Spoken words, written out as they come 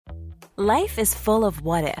Life is full of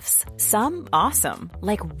what-ifs. Some awesome,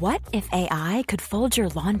 like what if AI could fold your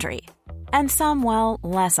laundry? And some, well,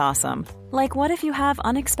 less awesome, like what if you have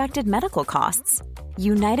unexpected medical costs?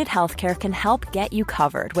 United Healthcare can help get you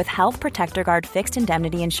covered with Health Protector Guard fixed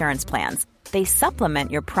indemnity insurance plans. They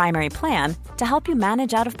supplement your primary plan to help you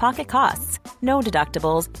manage out-of-pocket costs. No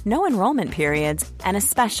deductibles, no enrollment periods, and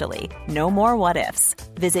especially no more what-ifs.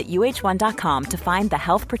 Visit uh1.com to find the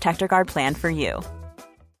Health Protector Guard plan for you.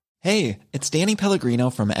 Hey, it's Danny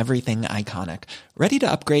Pellegrino from Everything Iconic. Ready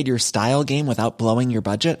to upgrade your style game without blowing your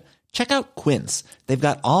budget? Check out Quince. They've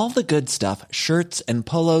got all the good stuff, shirts and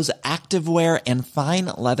polos, activewear, and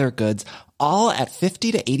fine leather goods, all at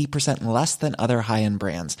 50 to 80% less than other high-end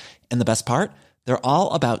brands. And the best part? They're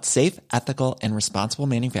all about safe, ethical, and responsible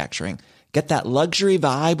manufacturing. Get that luxury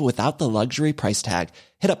vibe without the luxury price tag.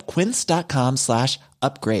 Hit up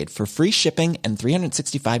quince.com/upgrade for free shipping and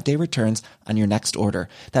 365-day returns on your next order.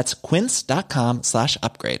 That's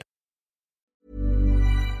quince.com/upgrade.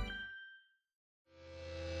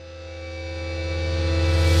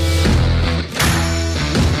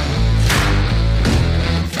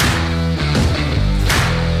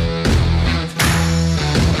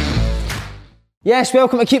 Yes,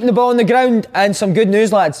 welcome to Keeping the Ball on the Ground, and some good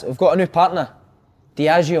news, lads. We've got a new partner,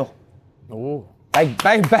 Diageo. Oh. Big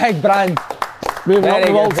brand. Very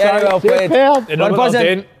well played. They know what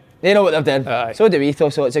they're doing. They know what they're doing. Aye. So do we, though,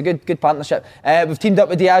 so it's a good partnership. We've teamed up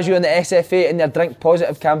with Diageo and the SFA in their Drink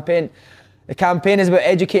Positive campaign. The campaign is about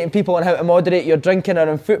educating people on how to moderate your drinking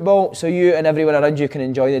around football, so you and everyone around you can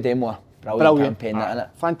enjoy the day more. Brilliant campaign, that, isn't it?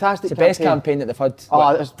 Fantastic. It's the best campaign that they've had.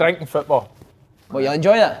 It's drinking football. Well, you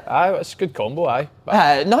enjoy that? Aye, it's a good combo, aye.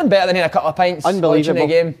 Nothing better than having a couple of pints, watching the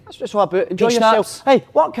game. That's what it's all about. Enjoy Peach yourself. snaps. Hey,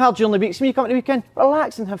 work hard during the week. So when you come to the weekend,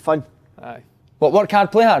 relax and have fun. Aye. What, work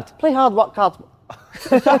hard, play hard? Play hard, work hard.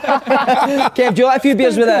 Kev, do you like a few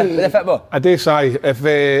beers with the football? I do, Si. If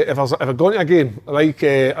I've gone to a game, I like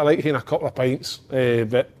having a couple of pints,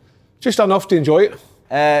 but just enough to enjoy it.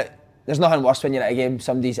 There's nothing worse when you're at a game,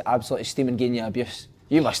 somebody's absolutely steaming, giving you abuse.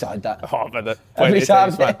 You must have had that. Oh, but Every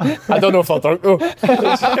Saturday. I don't know if they're drunk though.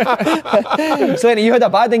 So, you had a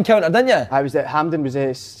bad encounter, didn't you? I was at Hampden. Was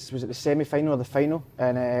it the semi-final or the final?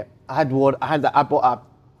 And I bought an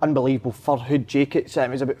unbelievable fur hood jacket. So it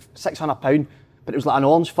was about £600, but it was like an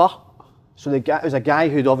orange fur. So it was a guy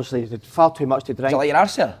who'd obviously had far too much to drink. Is it like your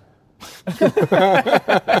arse here?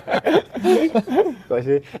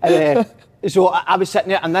 And, so I was sitting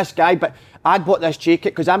there, and this guy, but I'd bought this jacket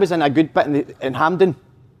because I was in a good bit in Hampden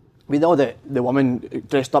with all the women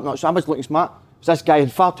dressed up. So I was looking smart. So this guy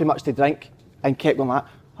had far too much to drink and kept going like,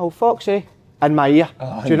 "Oh, Foxy," in my ear.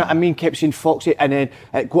 Do you know what I mean? Kept saying Foxy, and then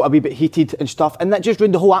it got a wee bit heated and stuff, and that just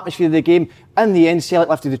ruined the whole atmosphere of the game. In the end, Celtic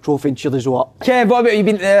lifted the trophy and cheered us all up. Kev, what about you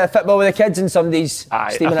been to football with the kids and somebody's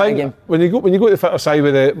steaming at a game? When you go to the fitter side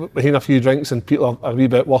with having a few drinks and people are a wee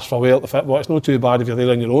bit worse for wear at the football, it's not too bad if you're there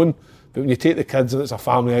on your own. But when you take the kids and it's a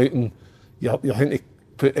family out and you're having to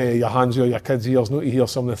put your hands over your kids' ears, not to hear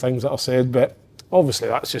some of the things that are said, but obviously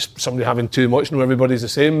that's just somebody having too much. No, everybody's the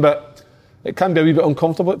same, but it can be a wee bit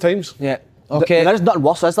uncomfortable at times. Yeah. Okay. There's nothing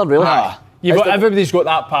worse, is there really? Everybody's got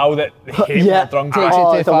that pal that hate when they're drunk.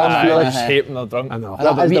 Hate when they're drunk. I know.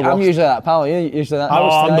 I'm usually that pal. You usually that.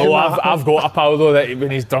 I've got a pal though that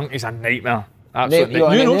when he's drunk he's a nightmare. Absolutely.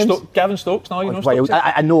 You know Gavin Stokes now. You know Stokes.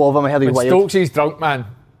 I know of him. I heard he's wild. Stokes is drunk, man.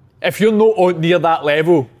 If you're not near that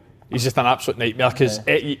level, he's just an absolute nightmare because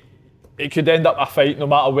it could end up a fight no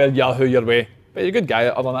matter where you are, who you're with. But he's a good guy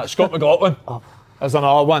other than that. Scott McLaughlin. There's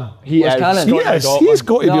another one. He's got to be up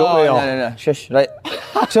there. No. Shush. Right.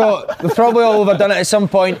 So we've probably all overdone it at some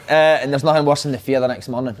point, and there's nothing worse than the fear the next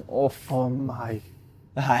morning. Oh my.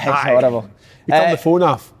 It's horrible. You turn the phone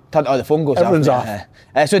off. The phone goes Everyone's off. off.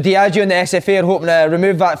 So Diageo and the SFA are hoping to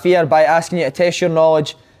remove that fear by asking you to test your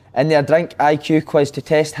knowledge in their Drink IQ quiz to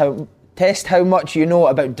test how much you know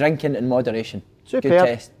about drinking in moderation. Superb. Good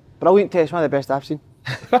test. Brilliant test, one of the best I've seen.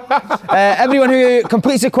 Everyone who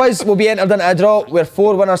completes the quiz will be entered into a draw where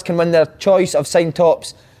 4 winners can win their choice of signed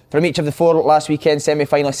tops from each of the 4 last weekend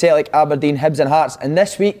semi-finals: Celtic, Aberdeen, Hibs and Hearts. And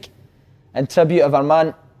this week, in tribute of our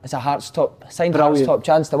man, it's a Hearts top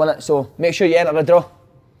chance to win it. So make sure you enter the draw.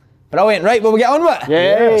 Brilliant. Right, will we get on with it?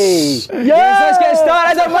 Yes. Let's get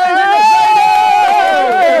started.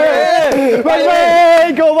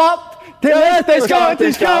 Go up.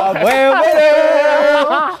 Scottish Cup.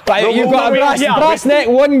 Right, you've got a brass neck,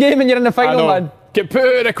 one game and you're in the final, man. Get put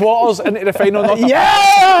out of the quarters into the final.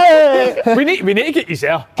 We need to get you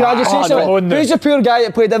there. Can I just say something? Who's the poor guy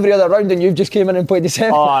that played every other round and you've just came in and played the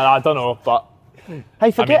semi? I don't know, but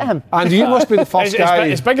Hey, forget him. And you must be the first guy.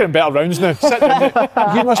 It's bigger and better rounds now. Sit down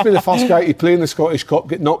there. You must be the first guy to play in the Scottish Cup,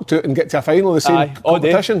 get knocked out, and get to a final of the same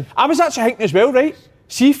competition. I was actually thinking as well, right?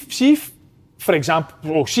 See if, for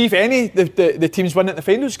example, see if any the teams win at the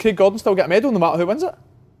finals, Craig Gordon still get a medal no matter who wins it.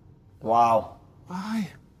 Wow. Aye.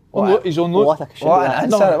 He's on loan. What an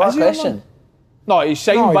answer, what a question. No, he's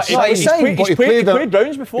signed, but he's played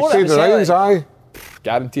rounds before. He played the rounds, aye.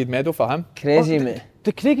 Guaranteed medal for him. Crazy, mate.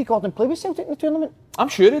 Did Craigie Gordon play with Celtic in the tournament? I'm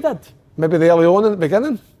sure he did. Maybe the early on in the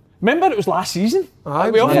beginning. Remember, it was last season. Aye,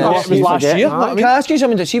 We often forget it was last year. Can I ask you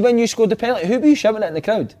something? See when you scored the penalty, who were you shouting at in the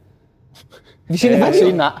crowd? Have you seen the I've video?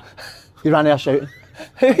 seen that. You ran there shouting.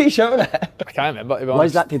 Who are you shouting at? I can't remember, to be Why honest.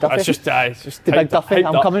 is that to Duffy? It's just To Big Duffy,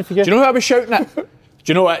 I'm coming for you. Do you know who I was shouting at? Do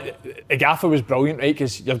you know what? Gaffer was brilliant, right?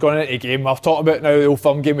 Because you're going into a game. I've talked about now the old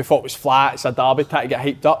firm game we thought was flat. It's a derby, trying to get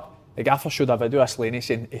hyped up. The Gaffer showed a video of Slaney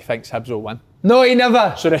saying he thinks Hibs will win. No, he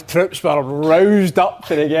never. So the troops were roused up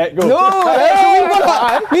to the get-go. No,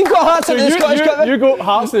 we've got Hearts in the Scottish Cup. You got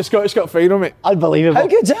Hearts in the Scottish Cup final, mate. Unbelievable. How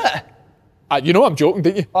good's that? You know I'm joking,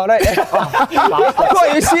 didn't you? All right. What,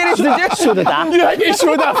 are you serious? Did you? So did I. You think he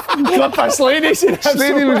showed a clip of Slaney saying Hibs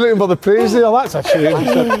Slaney will was win? looking for the praise there, that's a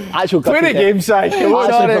shame. Actual Play the game side. I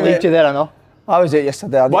actually believed you there, I know. I was out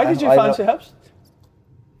yesterday. Why did you fancy Hibs?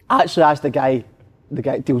 I actually asked the guy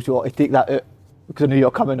that deals with what to take that out because I knew you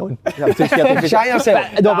were coming on. I was too scared to Shine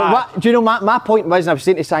yourself. No, but what, do you know, my point was, and I was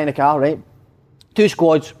saying to sign a car, right? Two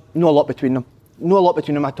squads, no a lot between them. No a lot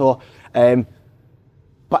between them at all.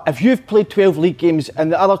 But if you've played 12 league games and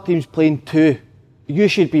the other team's playing 2, you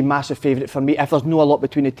should be massive favourite for me if there's no a lot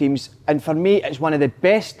between the teams. And for me, it's one of the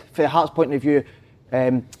best, for the Hearts' point of view,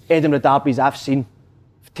 Edinburgh derbies I've seen.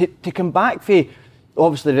 To come back for,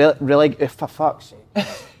 obviously, for fuck's sake,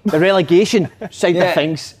 the relegation side of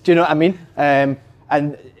things, do you know what I mean?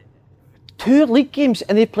 And 2 league games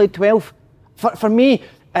and they've played 12. For me,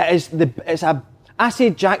 I say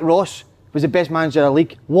Jack Ross was the best manager of the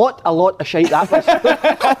league. What a lot of shite that was.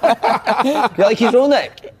 You're like he's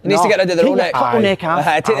Rollneck. He needs to get rid of the Rollneck. Turtleneck off.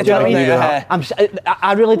 Take the Do you know what I turtleneck. mean?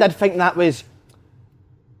 I really did think that was,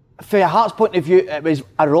 for a Hearts' point of view, it was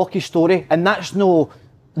a rocky story, and that's no.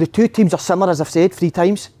 The two teams are similar, as I've said 3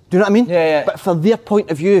 times. Do you know what I mean? Yeah. But for their point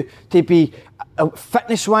of view, to be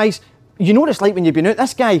fitness-wise, you know what it's like when you've been out.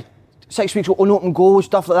 This guy, 6 weeks on open goal,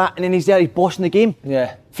 stuff like that, and then he's there, he's bossing the game.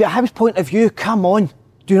 Yeah. For his point of view, come on.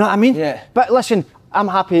 Do you know what I mean? Yeah. But listen, I'm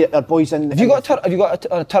happy that our boys in. Have you got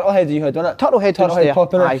a turtle head that you had, wasn't it? Turtlehead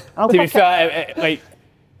popping aye. in. To be fair,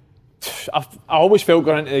 I always felt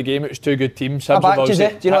going into the game it was 2 good teams. I backed you,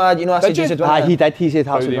 do you know I said you said Aye, he did. He said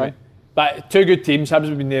Hearts would win. But 2 good teams. Hibs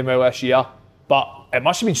have been doing well this year, but it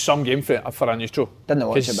must have been some game for a neutral. Didn't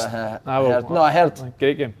watch it, but I heard.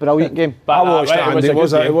 Great game. Brilliant game. But I watched it, and it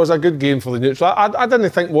was good a good game for the neutral. I didn't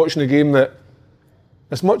think watching the game that,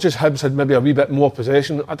 as much as Hibs had maybe a wee bit more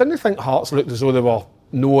possession, I didn't think Hearts looked as though they were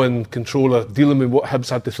no in control of dealing with what Hibs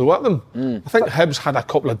had to throw at them. I think Hibs had a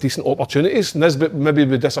couple of decent opportunities. Nisbet maybe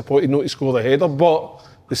be disappointed not to score the header, but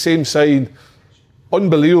the same side,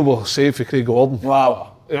 unbelievable save for Craig Gordon.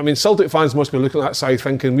 Wow. I mean, Celtic fans must be looking at that side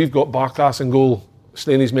thinking, we've got Barkas in goal,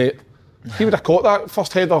 Slaney's mate. He would have caught that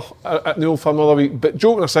first header at the Old Firm the other week. But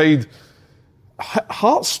joking aside,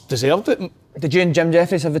 Hearts deserved it. Did you and Jim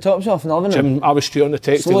Jeffries have the tops off in the living room? Jim, I was straight on the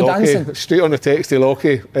text Slow to Lockie. dancing. Straight on the text to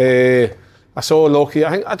Lockie. I saw Lockie.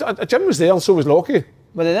 I think Jim was there and so was Lockie.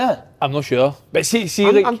 Were they there? I'm not sure. But see,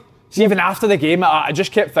 even after the game, I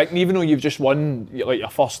just kept thinking, even though you've just won like your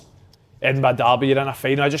first Edinburgh derby, you're in a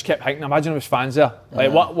final, I just kept thinking, imagine there was fans there.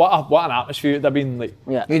 Like, what an atmosphere it would have been like.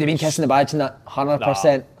 Yeah. You'd have been kissing the badge in that,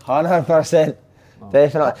 100%. 100%.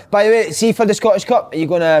 Definitely. By the way, see for the Scottish Cup, are you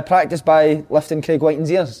going to practice by lifting Craig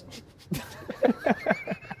Whiting's ears?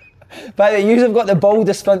 By the way, you've got the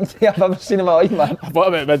baldest front three I've ever seen in my life, man. What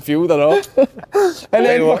about midfield or not? And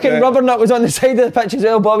then fucking Rubbernut was on the side of the pitch as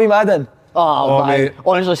well, Bobby Madden. Oh, man. mate.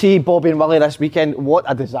 Honestly, see Bobby and Willie this weekend, what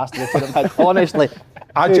a disaster they could have had. Honestly.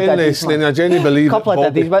 I genuinely believe couple that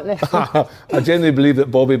of diddies, weren't they? I genuinely believe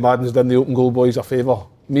that Bobby Madden's done the open goal boys a favour.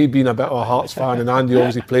 Me being a bit of a Hearts fan and Andy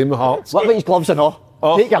obviously playing with Hearts. What about his gloves and all?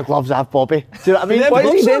 Oh. Take your gloves off, Bobby. Do you know what I mean? What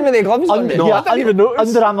is he doing with the gloves on? No, I didn't even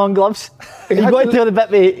notice. Underarm on gloves. You got to tell the bit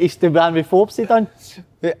with the brand with Forbes he done.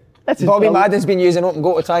 That's his Bobby brilliant. Madden's been using open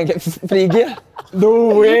goal to try and get free gear.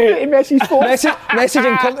 No way. He messes Forbes.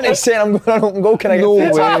 Messaging companies saying I'm going on open goal, can I get No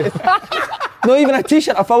free way. Not even a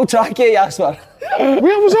t-shirt, a full trackie, I swear.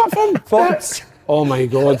 Where was that from? Forbes. Oh my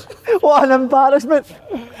God. What an embarrassment.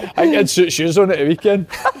 I had suit shoes on at the weekend.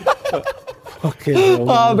 Fucking hell.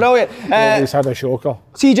 Oh, brilliant. He's had a shocker.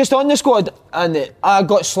 See, just on the squad, and I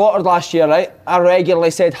got slaughtered last year, right? I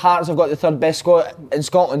regularly said Hearts have got the 3rd best squad in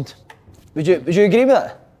Scotland. Would you agree with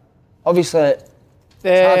that? Obviously, it's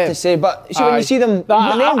hard to say, but see, when you see them,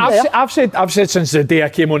 I've said since the day I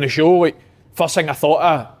came on the show, like, first thing I thought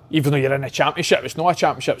of, even though you're in a championship, it's not a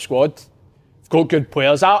championship squad. We've got good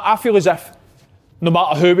players. I feel as if no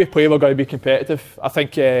matter who we play, we're going to be competitive. I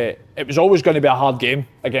think it was always going to be a hard game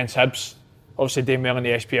against Hibs. Obviously, doing well in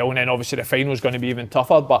the SPL, and then obviously the final is going to be even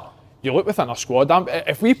tougher. But you look within our squad,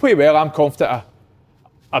 if we play well, I'm confident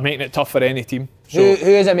of making it tough for any team. So,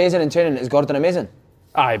 who is amazing in training? Is Gordon amazing?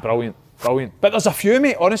 Aye, brilliant. But there's a few,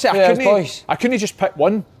 mate. Honestly, I couldn't just pick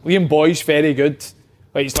one. Liam Boy's very good.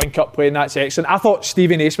 Like, his link-up playing, that's excellent. I thought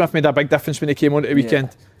Stephen A. Smith made a big difference when he came on at the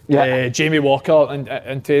weekend. Yeah. Jamie Walker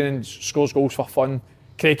in training scores goals for fun.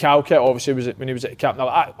 Craig Halkett, obviously, when he was at the captain.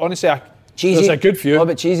 Honestly, there's a good few. What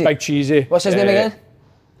about Cheesy? Big Cheesy. What's his name again?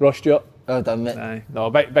 Ross Stewart. Oh, damn it. Aye. No,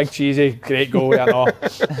 big Cheesy, great goal. I know.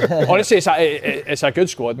 Honestly, it's a good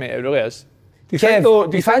squad, mate. It really is. Do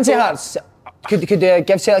you fancy Hearts? Could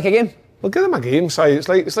give Celtic a game? Well, give them a game, Si. It's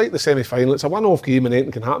like the semi-final. It's a one-off game and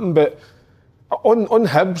anything can happen. But on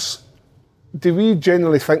Hibs, do we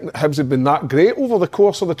generally think that Hibs have been that great over the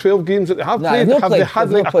course of the 12 games that they have played? Have they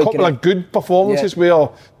had like a couple of good performances where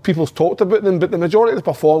people's talked about them, but the majority of the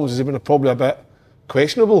performances have been probably a bit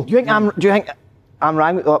questionable? Do you think I'm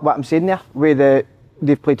wrong with what I'm saying there? Where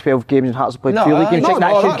they've played 12 games and Hearts have played 2 league games? Do you think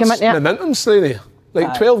that should come in there? Momentum, Slaney.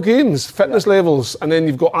 Like 12 games, fitness levels, and then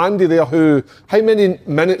you've got Andy there who, how many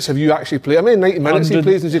minutes have you actually played? How many 90 minutes he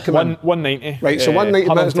plays since you come in? 190. Right, so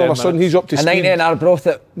 190 minutes, and all of a sudden he's up to speed. A 90 in Arbroath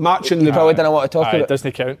that matching you probably didn't want to talk about. It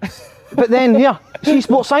doesn't count. But then here, see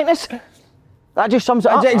sports scientists? That just sums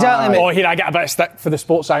it up. Exactly, mate. Oh, here I get a bit of stick for the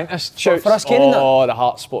sports scientist. For us Kenan, Oh, the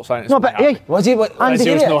Hearts sports scientist. No, but hey, was he?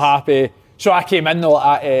 Andy was not happy. So I came in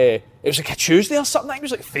at it was like a Tuesday or something. It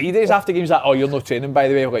was like 3 days after games. Like, oh, you're not training, by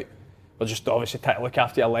the way. Like, we're just obviously trying to look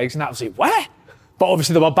after your legs, and that. I was like, what? But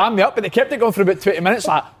obviously they were banding me up, but they kept it going for about 20 minutes.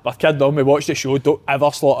 Like, we're kidding on, we watched the show, don't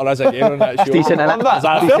ever slaughter us again on that show. Decent,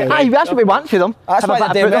 innit? Aye, that's what we want for them. That's why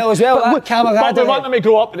they're doing well as well. But we want them to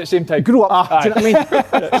grow up at the same time. Grow up, do you know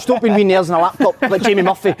what I mean? Stop being wee nails on a laptop like Jamie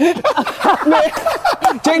Murphy.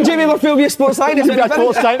 Jamie Murphy will be a sports scientist. He'll be a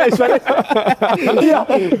sports scientist,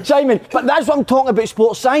 yeah, Simon, but that's what I'm talking about,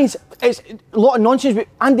 sports science. It's a lot of nonsense, but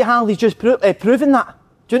Andy Harley's just proven that.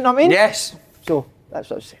 Do you know what I mean? Yes. So, that's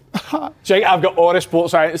what I'm saying. Check, I've got all the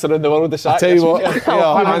sports scientists around the world. I tell you what,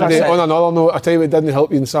 Andy, on another note, I tell you what didn't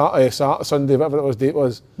help you on Saturday, Sunday, whatever it was, date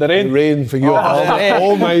was. The rain. The rain for you.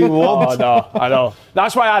 Oh my word. Oh no, I know.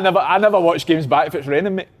 That's why I never watch games back if it's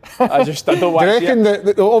raining, mate. I don't want to see it. Do you reckon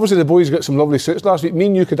that obviously the boys got some lovely suits last week? Me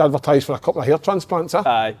and you could advertise for a couple of hair transplants,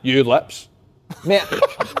 huh? You lips. Mate,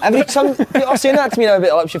 some people are saying that to me now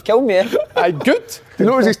about lips, you've killed me. Good. Do you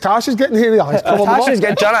know his tash is getting hairy eyes? Tash is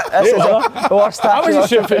getting done it. This is the worst tash. I wasn't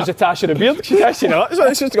sure if it was a tash or a beard. Tash, you know, that's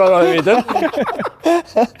what's just going on with me,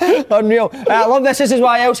 Unreal. I love this. This is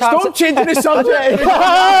why else have Stop changing the subject.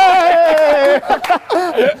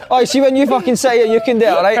 Oh, see when you fucking say it, you can do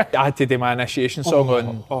it, alright? I had to do my initiation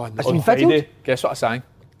song on Friday. Guess what I sang?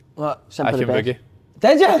 What? I Can Boogie.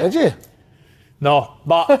 Did you? No,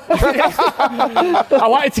 but I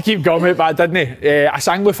wanted to keep going with it, but I didn't. I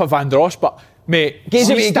sang with Van Dross, but mate, give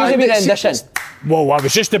me the rendition. Well, I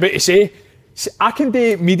was just about to say, I can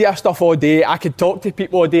do media stuff all day. I could talk to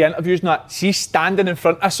people all day, interviews and that. See, standing in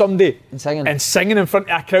front of somebody and singing in front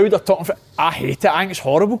of a crowd or talking. I hate it. I think it's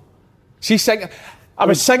horrible. See, singing. I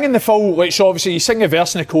was singing the full, like, so obviously you sing the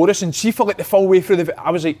verse and the chorus, and see for like the full way through I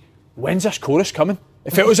was like, when's this chorus coming?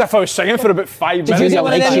 It felt as if I was singing for about 5 minutes. Did you do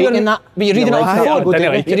one of them? But you're reading it off the phone?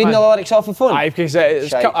 You're reading the lyrics off the phone? Aye, because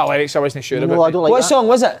there's a couple of lyrics I wasn't sure about. I don't like what song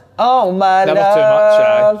was it? Oh my never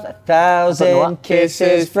love, too much, 1,000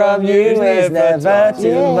 kisses from you is never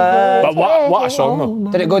too much. But what a song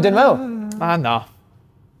though. Did it go down well? Nah.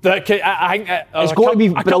 I think it's got to be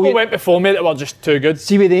a couple went before me that were just too good.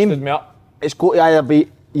 See with aim, stood me up. It's got to either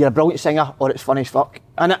be you're a brilliant singer or it's funny as fuck.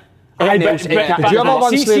 And I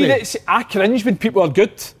cringe when people are good.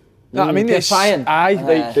 You know what I mean? It's fine.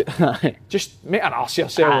 Just make an arse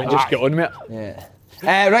yourself and just get on with it.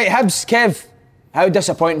 Yeah. Right, Hibs, Kev. How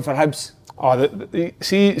disappointing for Hibs?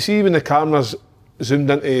 See when the cameras zoomed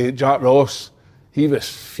into Jack Ross, he was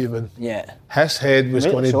fuming. Yeah. His head was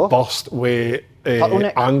going to burst with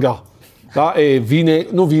anger. That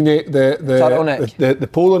V-neck, no V-neck, the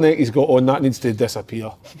polo neck he's got on, that needs to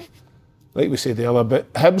disappear. Like we said earlier,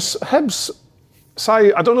 but Hibs,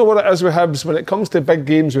 I don't know what it is with Hibs. When it comes to big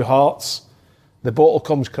games with Hearts, the bottle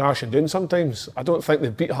comes crashing down sometimes. I don't think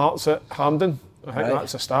they've beat Hearts at Hampden. I think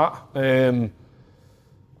that's a start. The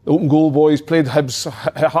open goal boys played Hibs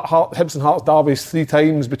and Hearts derbies 3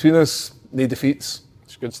 times between us, no defeats.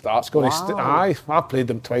 good start. Aye, I've played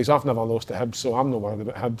them twice. I've never lost to Hibs, so I'm not worried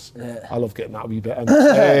about Hibs. I love getting that wee bit in.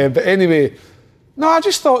 But anyway, no, I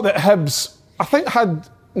just thought that Hibs, I think had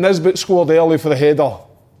Nisbet scored early for the header,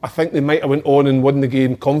 I think they might have went on and won the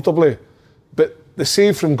game comfortably. But the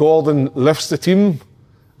save from Gordon lifts the team.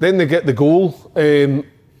 Then they get the goal.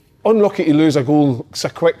 Unlucky to lose a goal so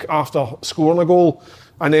quick after scoring a goal.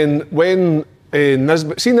 And then when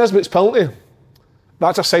Nisbet's penalty,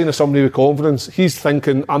 that's a sign of somebody with confidence. He's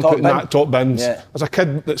thinking, I'm Top putting bin. that top bins. Yeah. As a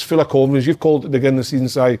kid that's full of confidence, you've called it at the beginning of the season,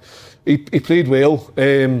 so he played well.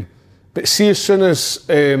 But see, as soon as,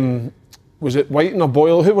 was it Whiting or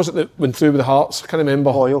Boyle? Who was it that went through with the Hearts? I can't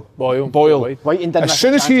remember. Boyle. Whiting didn't As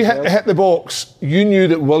soon as he hit the box, you knew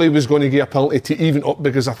that Willie was going to get a penalty to even up,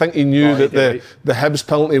 because I think he knew that the Hibs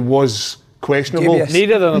penalty was questionable. Dubious.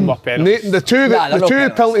 Neither of them were penalties. The two they're no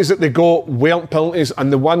penalties. penalties that they got weren't penalties,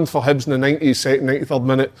 and the one for Hibs in the 93rd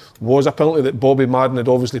minute was a penalty that Bobby Madden had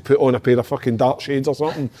obviously put on a pair of fucking dark shades or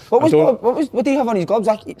something. What did he have on his gloves?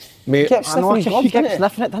 Mate, He kept sniffing his gloves, He kept didn't he?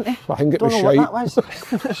 sniffing it, didn't he? I think it Don't was know shite. what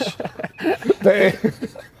that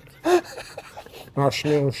was. I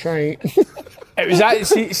smell shite. It was that.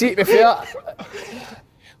 See, to be fair,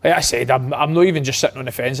 like I said, I'm not even just sitting on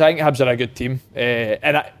the fence. I think Hibs are a good team,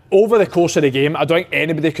 and over the course of the game, I don't think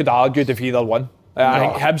anybody could have argued if either won. I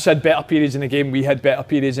think Hibs had better periods in the game. We had better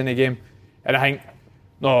periods in the game, and I think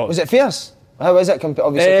Was it fierce? How is it obviously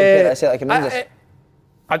compared to Celtic and Rangers?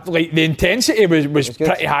 like the intensity was good.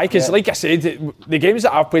 pretty high, because like I said, the games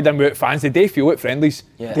that I've played in without fans, they do feel at friendlies.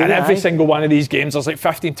 Yeah. And every single one of these games, there's like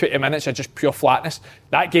 15-20 minutes of just pure flatness.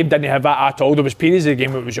 That game didn't have that at all. There was periods of the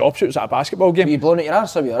game where it was the opposite. It was like a basketball game. Were you blowing at your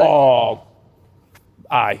arse, or were you alright? Oh,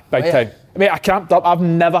 aye, big yeah. time. Mate, I cramped up. I've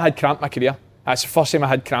never had cramp in my career. That's the first time I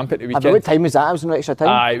had cramp at the What weekend. time was that? It was in extra time.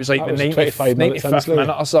 Aye, it was like That the was 95th 25 minutes in,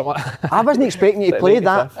 minute or something. I wasn't expecting you to play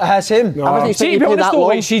that. Same. I wasn't See, expecting to you be to play honest that though, long.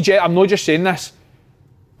 like, CJ, I'm not just saying this.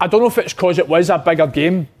 I don't know if it's because it was a bigger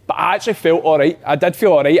game, but I actually felt alright. I did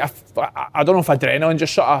feel alright. I don't know if adrenaline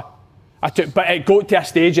just sort of... but it got to a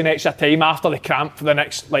stage in extra time after the cramp for the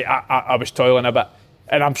next... Like, I was toiling a bit.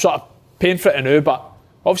 And I'm sort of paying for it now, but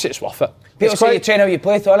obviously it's worth it. People say you train how you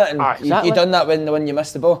play, on it, and Aye, you exactly. done that when you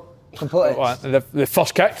missed the ball. Completely. What, the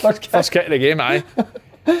first kick? First kick of the game, aye.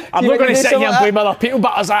 I'm See, not when going you to do sit here something and like blame other people, but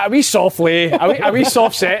I was like, a wee soft lay, a wee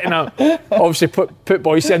soft set, and obviously put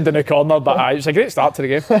Boyce in the corner, but aye, it was a great start to the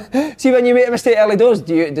game. See, when you make a mistake early doors,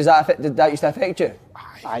 did that used to affect you?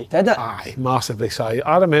 Aye. Did it? Aye, massively so.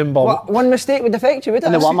 I remember. One mistake would affect you, would it?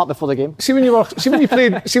 In the warm up before the game. See when you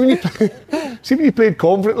played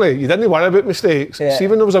confidently, you didn't worry about mistakes. Yeah. See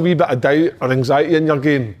when there was a wee bit of doubt or anxiety in your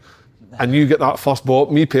game, and you get that first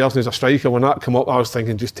ball. Me personally as a striker, when that came up, I was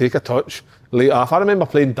thinking just take a touch, lay it off. I remember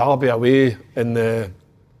playing Derby away in the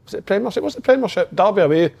Premiership. Was it Premiership? Derby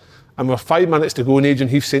away. And with 5 minutes to go, and Agent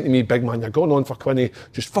Heath saying to me, big man, you're going on for Quinny,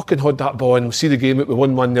 just fucking hold that ball and we'll see the game out with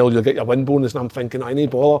 1-1-0, you'll get your win bonus. And I'm thinking, I need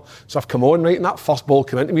bother. So I've come on, right, and that first ball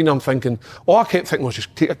came into me, and I'm thinking, all I kept thinking was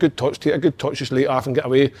just take a good touch, just lay it off and get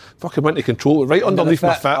away. Fucking went to control it right underneath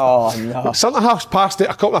my foot. Oh, no. Centre half's passed it,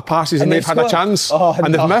 a couple of passes, and And they've they've had a scored. chance, Oh,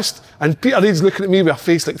 and no. they've missed. And Peter Reid's looking at me with a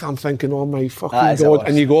face like that. I'm thinking, oh my fucking That is the God. worst.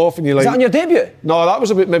 And you go off and you're like... Is that on your debut? No, that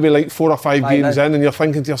was about maybe like 4 or 5 Aye, games no. in, and you're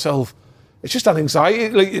thinking to yourself, it's just an anxiety.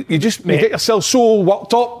 Like you get yourself so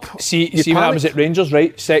worked up. See you when I panic. was at Rangers,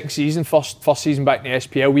 right, second season, first season back in the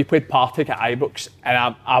SPL, we played Partick at Ibrox,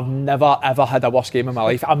 and I've never ever had a worse game in my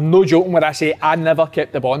life. I'm no joking when I say I never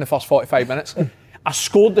kept the ball in the first 45 minutes. I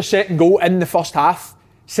scored the second goal in the first half.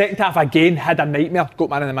 Second half again, had a nightmare, got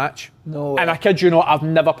man in the match. No And way. I kid you not, I've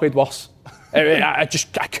never played worse. I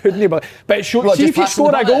couldn't. But it shows. What, See just if you passing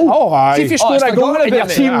score the a ball? goal. Oh, aye. See if you Oh, score it's a goal forgotten and your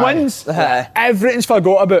about, team mate. wins, Aye. everything's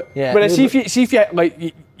forgot about. Yeah. Whereas see if you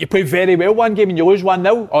like you play very well one game and you lose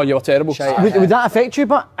 1-0, oh, you were terrible. Shite. Would that affect you,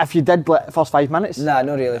 but if you did like, the first 5 minutes? Nah,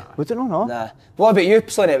 not really. Would it no? Nah. What about you,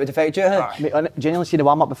 Slinny? It would affect you, huh? Mate, genuinely see the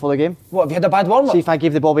warm up before the game. What, have you had a bad warm-up? See if I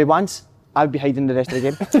gave the ball away once, I would be hiding the rest of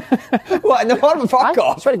the game. What, in the warm-up? Fuck Aye,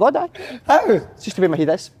 off. swear to God, aye. How? It's just the way my head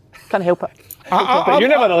is. Can't help it. But you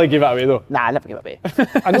never really give it away though. Nah, I never give it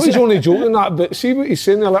away. I know he's only joking that, but see what he's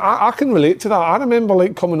saying there. Like, I can relate to that. I remember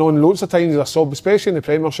like coming on loads of times as a sub, especially in the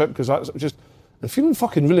Premiership, because that's just and feeling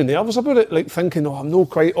fucking really nervous about it, like thinking, oh, I'm not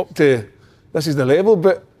quite up to this is the level,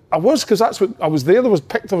 but I was, because that's what I was there. There was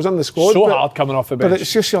picked. I was in the squad. So but, hard coming off the But bench.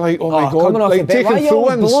 it's just you're like, oh my God, coming off the like bench. Why are taking you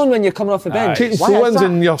always throw-ins. blown when you're coming off the bench? Taking Why is throw-ins that?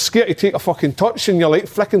 and you're scared to take a fucking touch and you're like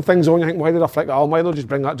flicking things on. You think, why did I flick that on? Why don't I just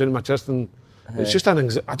bring that down my chest? And it's just an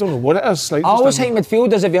I don't know what it is. Like, I always just think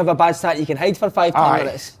midfielders, if you have a bad start, you can hide for 5-10 Aye,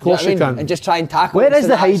 minutes. of course Do you know what you I mean? can. And just try and tackle. Where is instead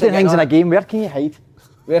the of actually hiding things getting in a on. game? Where can you hide?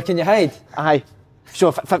 Where can you hide? Aye.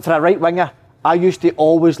 So for a right winger, I used to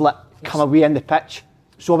always come away in the pitch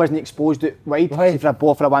so I wasn't exposed out wide for a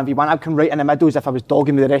ball for a 1v1. I'd come right in the middle as if I was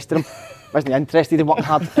dogging with the rest of them. Wasn't interested in working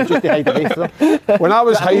hard, just to hide away from them. When I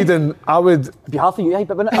was hiding, I would... It'd be hard for you,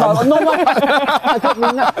 but when no, I don't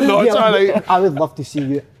mean that. No, it's all right. I would love to see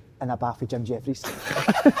you in a bath with Jim Jeffries.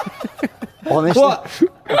 Honestly. What?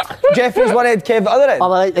 Jeffries one end, Kev the other end? I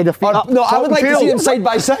like the feet up. No, I would like to see them side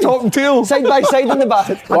by side. Top and tail. Side by side in the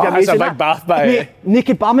bath. Wow, that's a amazing, big that. bath, by Mate,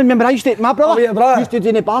 naked barman, remember I used to, my brother, Oh, yeah, brother. used to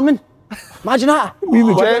do the barman. Imagine that. Me and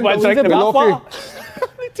the Jen, What's drinking be the lucky. bath?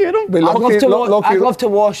 I'd love to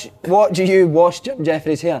watch you wash Jim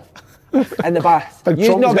Jeffries' hair in the bath. Big You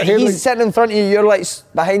Trump's know, got but hair he's like- sitting in front of you, you're like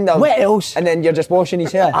behind him. What else? And then you're just washing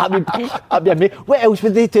his hair. I'd be amazing. What else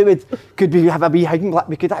would they do? Could we have a wee hiding?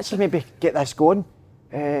 We could actually maybe get this going.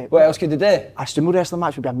 What else could they do? A sumo wrestling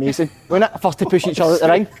match would be amazing, wouldn't it? First to push each other at the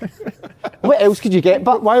ring. What else could you get?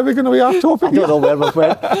 But Why are we going to be off topic? I don't know where we've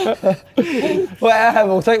went. Well,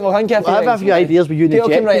 we'll think of I have a few ideas with you and the People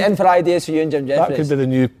can Jet. write in for ideas for you and Jim That Jeffries. could be the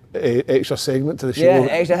new extra segment to the show. Yeah,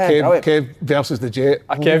 extra head, Kev, brilliant. Kev versus the Jet.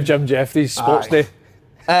 A Kev Jim Jeffries sports day.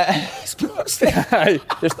 Sports day. Aye,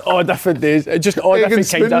 just all different days. Just all Egg and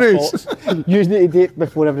different kinds of spoon sports. Using it to date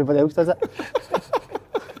before everybody else does it.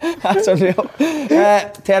 That's unreal.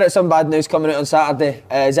 Tear out some bad news coming out on Saturday.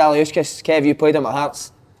 Zaliuskis, Kev, you played him at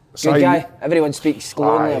Hearts. Good Sorry. guy. Everyone speaks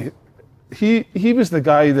glowingly of him. He was the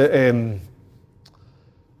guy that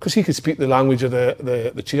because he could speak the language of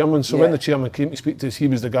the chairman. So when Yeah. the chairman came to speak to us, he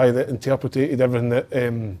was the guy that interpreted everything that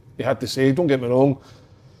he had to say. Don't get me wrong.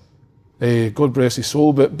 God bless his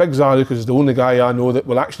soul, but Big Zariukas is the only guy I know that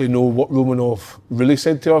will actually know what Romanov really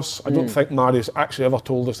said to us. I don't think Marius actually ever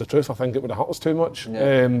told us the truth. I think it would have hurt us too much.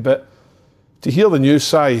 Yeah. But to hear the news,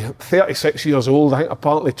 36 years old, I think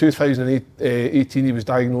apparently 2018 he was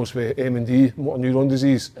diagnosed with MND, motor neuron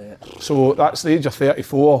disease. Yeah. So that's the age of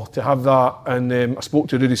 34 to have that. And I spoke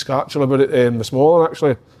to Rudy Scatchell about it this morning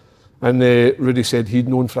actually. And Rudy said he'd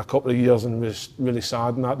known for a couple of years and was really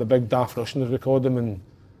sad and that the big daft Russians recorded him, and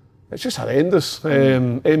it's just horrendous.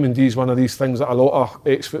 MND is one of these things that a lot of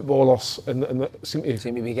ex-footballers and seem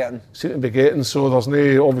to be getting. So there's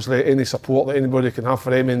no obviously any support that anybody can have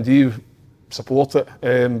for MND. Support it,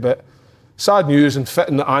 but sad news, and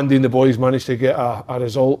fitting that Andy and the boys managed to get a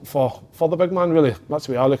result for the big man. Really, that's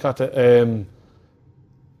the way I look at it.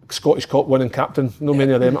 Scottish Cup winning captain, no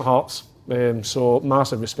many of them at Hearts. So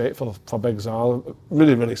massive respect for Big Zal.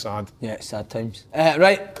 Really, really sad. Yeah, it's sad times.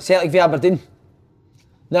 Right, Celtic v Aberdeen.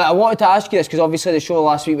 Now, I wanted to ask you this because obviously the show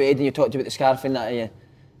last week with Aidan, you talked about the scarf and that.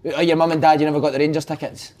 Your mum and dad, you never got the Rangers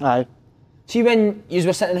tickets. Aye. See, when you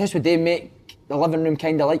were sitting in the house, would they make the living room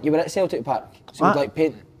kind of like you were at Celtic Park? So you'd like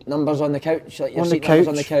paint numbers on the couch, like your seat numbers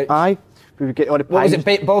on the couch. Aye. We would get all the What was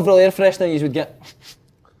pies. it, Bovril air freshener you would get?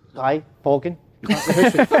 Aye, bogging.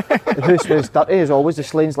 The house was dirty as always, the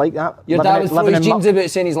slane's like that. Your dad would throw his jeans about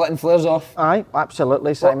saying he's letting flares off. Aye,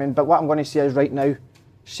 absolutely, Simon. But what I'm going to say is right now,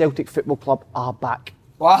 Celtic Football Club are back.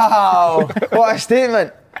 Wow, what a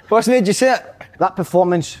statement. What's made you say it? That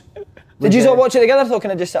performance... Did you all watch it together though?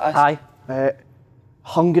 Can I just ask? Aye.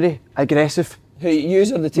 Hungry, aggressive. Who, you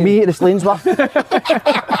or the team? Me, the Slanes were.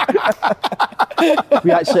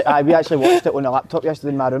 we actually watched it on a laptop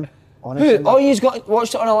yesterday in my room. Honestly. Who? Oh, you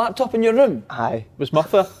watched it on a laptop in your room? Aye. Was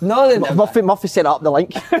Murphy? No, they didn't. Murphy set up the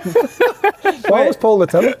link. Why was Paul the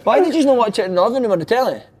Tim? Why did you not watch it in the living room on the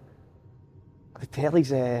telly? The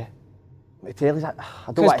telly's... I don't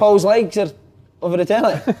Because want Paul's legs are over the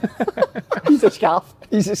telly. He's a scarf.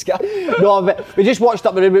 He's a scarf. No, but we just watched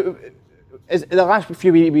up the room. The last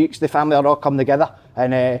few weeks, the family are all come together,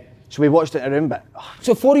 and so we watched it in a room. But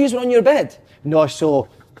So 4 of you were on your bed? no, so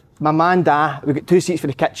my man and Dad, we got 2 seats for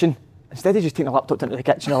the kitchen. Instead of just taking a laptop into the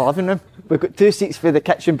kitchen or the living room, we got 2 seats for the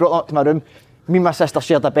kitchen, brought them up to my room. Me and my sister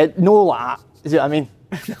shared a bed. No, like that. Is it what I mean?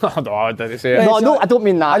 No, I didn't say it. No, I don't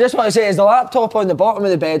mean that. I just want to say, is the laptop on the bottom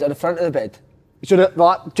of the bed or the front of the bed? So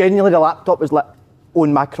genuinely the laptop was lit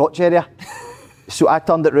on my crotch area. So I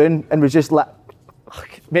turned it round and was just lit.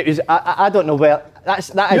 Mate, I don't know where. That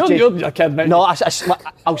is. You're a kid, mate. No,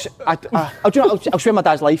 I'll swear my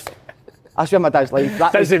dad's life. I swear my dad's life.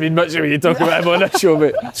 That Doesn't mean much when you talk about him on this show,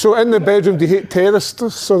 mate. So in the bedroom, do you hate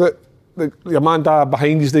terrorists so that your man dad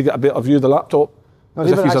behind you, they get a better view of the laptop? No,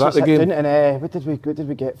 as if he's at the game. And what did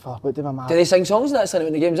we get for? What did my man? Do they sing songs in that cinema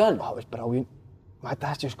when the game's on? Oh, it was brilliant. My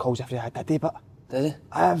dad just calls every daddy, but Did he?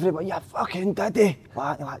 everybody, yeah, fucking daddy.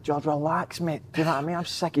 Like George, relax, mate. Do you know what I mean? I'm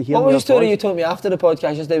sick of hearing What was your the story voice. you told me after the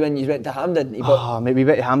podcast yesterday when you went to Hampden? Oh, mate, we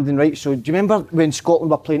went to Hampden, right? So, do you remember when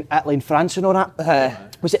Scotland were playing Italy and France and all that?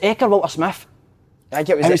 Was it Ecker Walter Smith? I think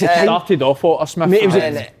it was It was the a time- Started off Walter Smith. Mate, it was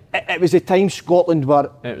and It was the time Scotland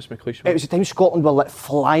were. It was McLeish. It was the time Scotland were like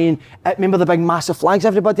flying. Remember the big massive flags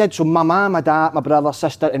everybody had? So my mum, my dad, my brother,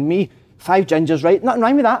 sister, and me. 5 gingers, right? Nothing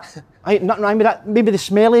wrong with that. Nothing wrong with that. Maybe the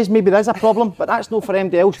smellies, maybe there's a problem, but that's not for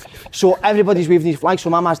anybody else. So everybody's waving these flags.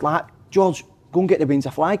 So my man's like, George, go and get the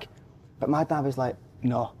Windsor flag. But my dad was like,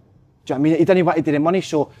 no. Do you know what I mean? He didn't want to do the money,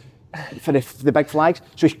 so for the big flags.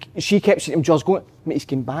 So she kept saying to him, George, go, mate, he's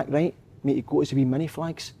came back, right? Mate, he got us the wee mini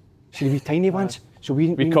flags. So the wee tiny ones. So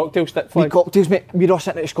we cocktail stick flags. We cocktails, mate. We're all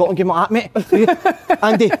sitting at Scotland game like that, mate.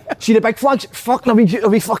 Andy, see the big flags? Fuck, the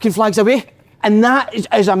wee fucking flags away. And that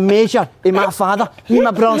is a measure of my father. Me and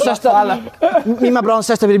my brother and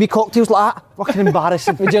sister with a wee cocktails like that. Fucking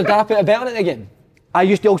embarrassing. Would your dad put a bet on it again? I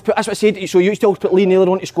used to always put, that's what I said, so you used to always put Lee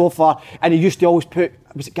Naylor on to score for, and he used to always put,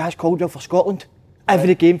 was it Gaz Caldwell for Scotland?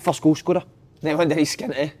 Every game, first goal scorer. No wonder he's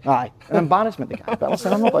skinny. Aye, an embarrassment, the guy, but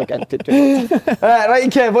listen, I'm not going to get into it. Right,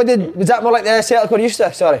 Kev, was that more like the Celtic we're used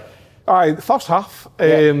to? Sorry. Aye, the first half.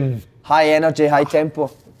 High energy, high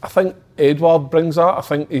tempo. I think Edouard brings that. I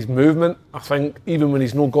think his movement. I think even when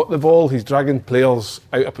he's not got the ball, he's dragging players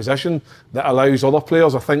out of position that allows other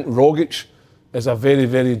players. I think Rogic is a very,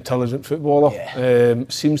 very intelligent footballer. Yeah.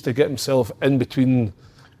 Seems to get himself in between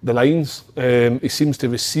the lines. He seems to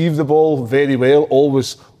receive the ball very well,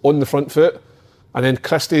 always on the front foot. And then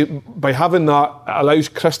Christie, by having that, it allows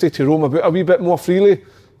Christie to roam about a wee bit more freely.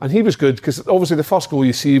 And he was good, because obviously the first goal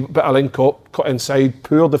you see, a bit of link up, cut inside,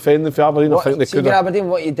 poor defending for Aberdeen. I think they could have. Aberdeen,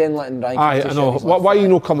 what you didn't letting Ryan. Aye, I know. Why are you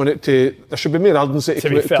not coming out to? There should be more urgency to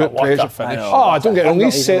put pressure. Don't get it wrong. He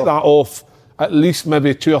set that off at least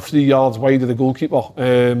maybe 2 or 3 yards wide of the goalkeeper.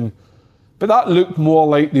 But that looked more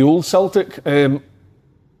like the old Celtic.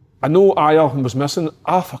 I know Ayer was missing.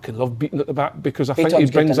 I fucking love beating at the back because I think he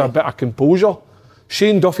brings a bit of composure.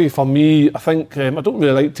 Shane Duffy, for me, I think, I don't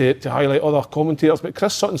really like to highlight other commentators, but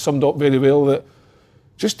Chris Sutton summed up very well that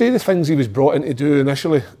just do the things he was brought in to do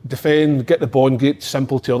initially. Defend, get the ball and get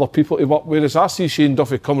simple to other people to work. Whereas I see Shane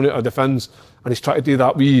Duffy coming out of defence and he's trying to do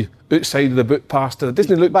that wee outside of the boot pass. It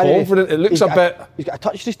doesn't look confident. It looks a bit. He's got a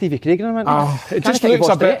touch to Stevie Craig in him. It just looks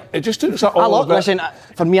a bit. It just looks like all. Listen,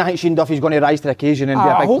 for me, I think Shane Duffy's going to rise to the occasion and be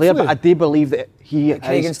a big player. But I do believe that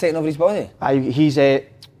Craig's taking over his body. He's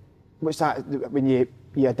what's that when you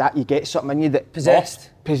get something in you that possessed.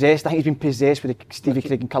 I think he's been possessed with the Stevie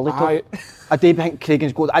Craig and Curly top. I do think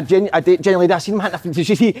Craig's got. I genuinely, I seen him hitting. Did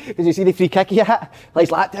you see the free kick he hit? Like he's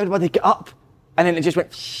like, everybody get up, and then it just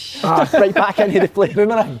went right back into the play.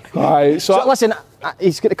 Boomerang. Aye. So listen,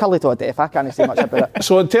 he's got the Curly top death. I can't say much about it.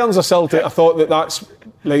 So in terms of Celtic, I thought that's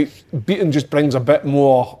like Beaton just brings a bit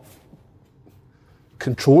more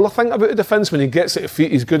control, I think, about the defence. When he gets at the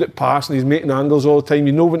feet, he's good at passing, he's making angles all the time.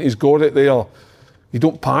 You know when he's got it there, you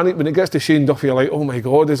don't panic. When it gets to Shane Duffy, you're like, oh my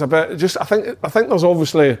God, there's a bit. Just I think there's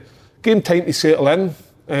obviously game time to settle in,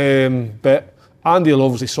 but Andy will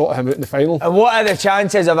obviously sort him out in the final. And what are the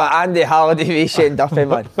chances of an Andy Halliday v Shane Duffy,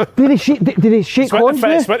 man? Did he shake hands?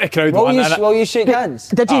 It's what the crowd want. Will you shake hands?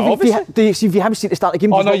 Did you? If you haven't seen the start of the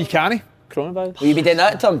game? Oh no, you can't. Coronavirus. Will you be doing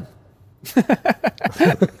that to him?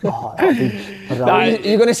 Are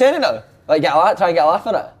you going to send it now? Like try and get a laugh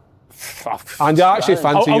at it? And you actually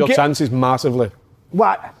fancy your chances massively.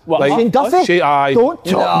 What? Like, Shane Duffy? Don't talk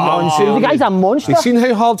nonsense. The guy's a monster. You've seen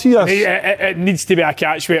how hard he is? It needs to be a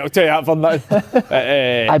catch weight, I'll tell you that for now.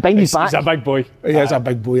 I bang his back. He's a big boy. He is a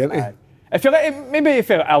big boy, isn't he? If you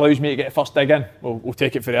if it allows me to get a first dig in, we'll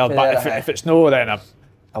take it for there. But if it's no, then I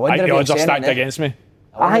think the odds are stacked against me.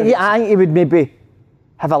 I think he would maybe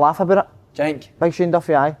have a laugh about it. Do you think? Big Shane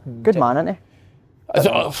Duffy, aye. Good man, isn't he?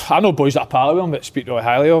 I know boys that are part of him that speak really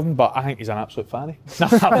highly of him, but I think he's an absolute fanny. No,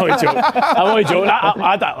 I'm only joking.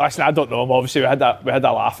 Listen, I don't know him. Obviously, we had that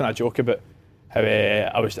laugh and a joke about how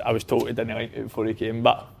I was told he didn't like it before he came.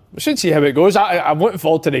 But we should see how it goes. I'm looking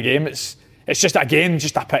forward to the game. It's just a pity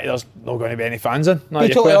there's not going to be any fans in. Be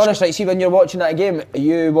totally honest, right? See, when you're watching that game, are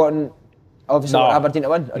you wanting Aberdeen to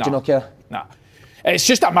win, or do you not care? Nah. It's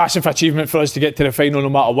just a massive achievement for us to get to the final no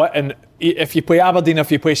matter what. And if you play Aberdeen,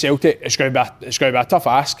 if you play Celtic, it's going to be a tough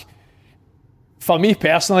ask. For me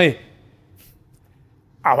personally,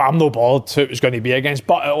 I'm no bothered who it was going to be against,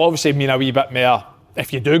 but it'll obviously mean a wee bit more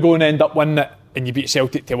if you do go and end up winning it and you beat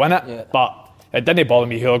Celtic to win it. Yeah. But it didn't bother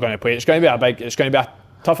me who are going to play. It's going to be a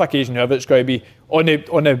tough occasion. However, it's going to be on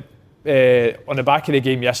the back of the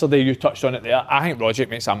game yesterday. You touched on it there. I think Rogic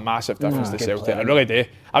makes a massive difference to Celtic. Player. I really do.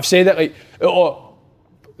 I've said it like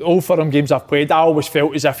all Firm games I've played, I always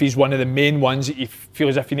felt as if he's one of the main ones that you feel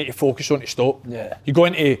as if you need to focus on to stop. Yeah. You go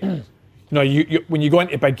into, when you go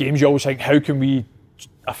into big games, you always think, how can we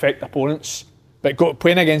affect opponents? But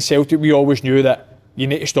playing against Celtic, we always knew that you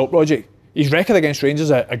need to stop Rogic. his record against Rangers,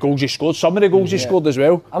 a goals he scored, some of the goals he scored as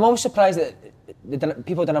well. I'm always surprised that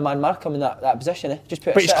people didn't man mark him in that position. Just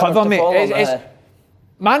put But he's clever, mate.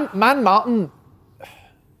 Man Martin,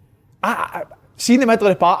 see in the middle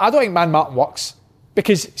of the park, I don't think Man Martin works.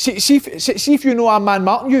 Because see if you know I'm Man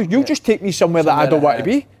Martin, you'll just take me somewhere that I don't want to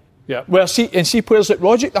be. Yeah. Well, see players like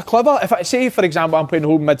Rogic, they're clever. If I say, for example, I'm playing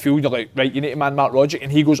home midfield, you're like, right, you need to man mark Rogic, and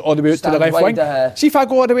he goes all the way out to the left wing. See if I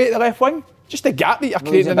go all the way to the left wing, just the gap that you're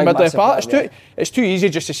creating in the middle of the park. It's too easy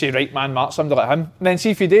just to say, right, man mark somebody like him. And then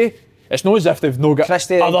see if you do, it's not as if they've no got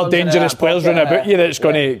other dangerous players running about you that's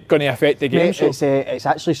going to affect the game. Mate, it's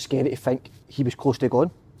actually scary to think he was close to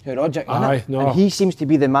gone. Who, Rogic? Aye, no. And he seems to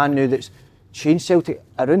be the man now that's changed Celtic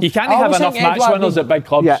around. You can't have enough match winners at big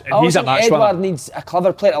clubs, and he's a match winner. Edward needs a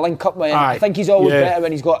clever player to link up with. I think he's always better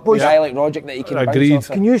when he's got a guy like Rogic that he can Agreed. bounce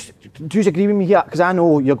off. Can you agree with me here? Because I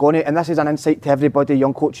know you're going to, and this is an insight to everybody,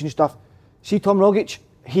 young coaching and stuff. See Tom Rogic,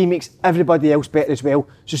 he makes everybody else better as well.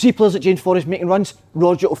 So see players like James Forrest making runs,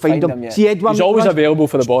 Rogic will find them. See Edward. He's always available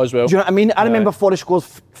for the ball as well. Do you know what I mean? I remember Forrest scored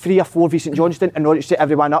 3 or 4 v St Johnstone and Rogic set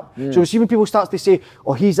everyone up. So see when people start to say,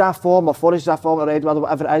 oh, he's that form, or Forrest is that form, or Edward, or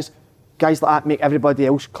whatever it is, guys like that make everybody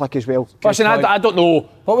else click as well. Listen, I don't know.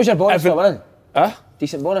 What was your bonus for winning?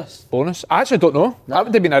 Decent bonus? I actually don't know. That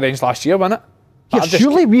would have been arranged last year, wouldn't it? Yeah,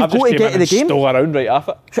 surely we've got to get to the game. Stole around right off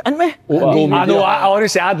it. Shouldn't we? I know,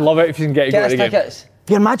 honestly, I'd love it if you can get to the game. Tickets.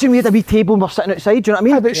 You imagine we had a wee table and we're sitting outside, do you know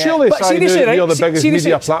what I mean? But surely, But seriously, right, you're the biggest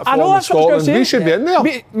media platform in Scotland. We should be in there.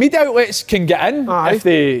 Media outlets can get in if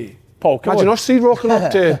they... Paul, come Imagine on. us 3 rocking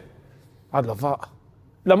up to... I'd love that.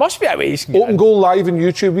 There must be a way you can get Open in. goal live on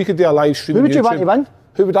YouTube. We could do a live stream. Who would on you YouTube. want to win?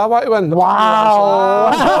 Who would I want to win?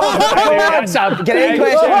 Wow! Get in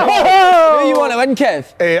question. Who you want to win,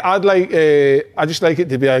 Kev? I just like it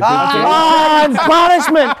to be a good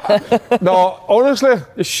Embarrassment! No, honestly,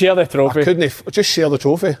 Just share the trophy. I couldn't just share the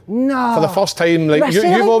trophy. No. For the first time, like You're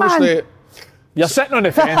you've obviously man. You're sitting on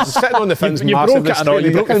the fence. sitting on the fence. You broke it and all,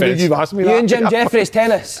 you broke the fence. You've asked me You that. and Jim Jeffries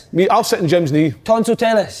tennis. Me, I'll sit in Jim's knee. Tonsil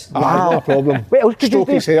tennis. Wow. No problem. What else could you Stroke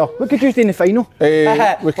do? his hair. What could you do in the final?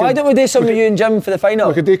 Why don't we do some with you and Jim for the final?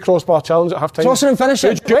 We could do crossbar challenge at half time. Toss it and finish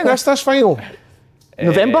it. When is this final?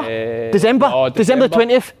 November? December? no, December the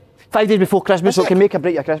December. 20th? 5 days before Christmas, so it can make or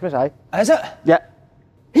break your Christmas, aye. Is it? Yeah.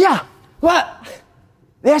 Yeah. What?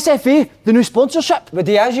 The SFA, the new sponsorship. With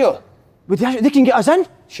Diageo? They can get us in.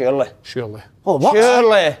 Surely. Surely. Oh, what?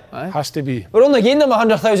 Surely. Has to be. We're only getting them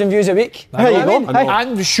 100,000 views a week. There you go.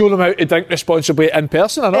 And show them how to drink responsibly in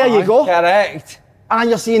person. Or not. There you go. Correct. And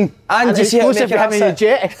you're seeing And you see how exclusive make it with him in the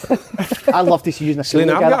jet. I'd love to see you in the scene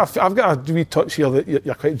Lena, together. I've got a wee touch here that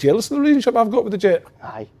you're quite jealous of the relationship I've got with the Jet.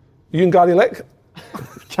 Aye. You and Gary Lick.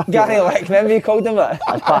 Gary Lick, remember you called him that?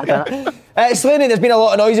 That's part of it. Slaney, there's been a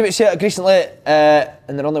lot of noise about Celtic recently, and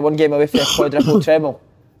they're only one game away from a quadruple treble.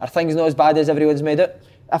 Are things not as bad as everyone's made it?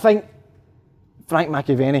 I think Frank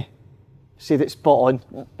McAvenny said it spot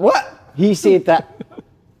on. What? He said that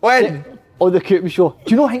When? on the Cooper Show.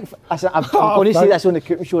 Do you know I'm going to say this on the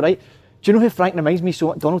Cooper Show, right? Do you know who Frank reminds me so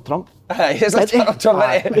much? Donald Trump. He's like Donald Trump,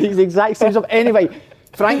 isn't he? He's the exact same stuff. Anyway,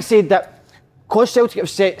 Frank said that because Celtic have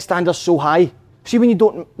set standards so high, see when you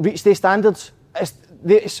don't reach their standards,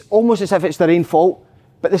 it's almost as if it's their own fault.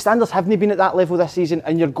 But the standards haven't been at that level this season,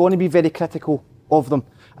 and you're going to be very critical of them.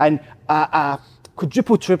 And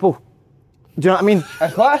quadruple triple. Do you know what I mean?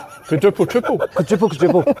 What? Quadruple triple.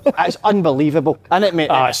 Quadruple. It's unbelievable, isn't it, mate?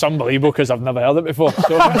 It's unbelievable because I've never heard it before.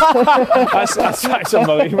 So that's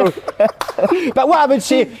unbelievable. But what I would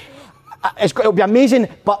say, it'll be amazing,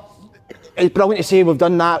 but it's brilliant to say we've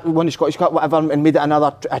done that, we won the Scottish Cup, whatever, and made it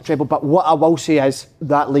another treble. But what I will say is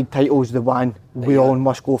that league title is the one we all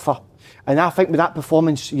must go for. And I think with that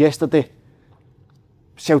performance yesterday,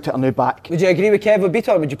 Celtic are now back. Would you agree with Kev with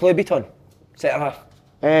Beaton? Would you play Beaton? Centre half.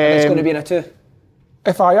 It's going to be in a 2.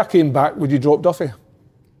 If Aya came back, would you drop Duffy?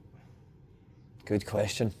 Good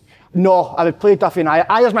question. No, I would play Duffy and Aya.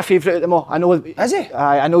 Aya's my favourite of them all. I know. Is he?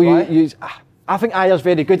 I know Why? I think Aya's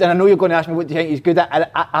very good, and I know you're going to ask me what do you think he's good at.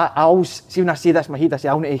 And I always see when I say this in my head, I say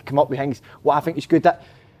I want to come up with things what I think he's good at.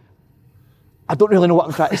 I don't really know what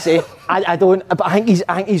I'm trying to say. I don't, but I think he's.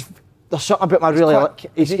 There's something about my really like.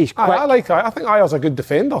 He's quick. I like Aya. I think Aya's a good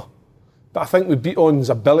defender. But I think with Beaton's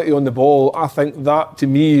ability on the ball, I think that to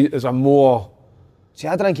me is a more. See,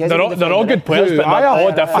 I don't think They're all good players, but Aya, they're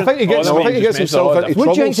all different. I think he gets himself into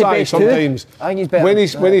What do you trouble think's the size best sometimes. I think he's better.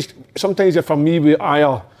 When he's sometimes for me with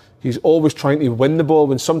Aya, he's always trying to win the ball.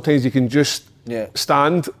 When sometimes he can just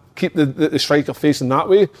stand, keep the striker facing that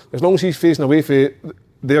way. As long as he's facing away for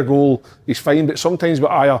their goal, he's fine. But sometimes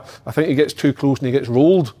with Aya, I think he gets too close and he gets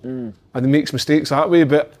rolled and he makes mistakes that way.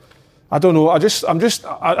 But I don't know. I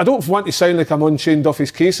don't want to sound like I'm on Shane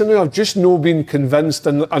Duffy's case now. I've just not been convinced,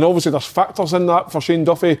 and obviously there's factors in that for Shane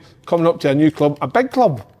Duffy coming up to a new club, a big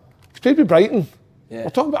club. He's played with Brighton. Yeah. We're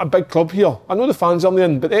talking about a big club here. I know the fans are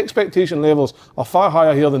in, but the expectation levels are far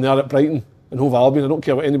higher here than they are at Brighton and Hove Albion. I don't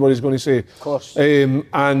care what anybody's going to say. Of course.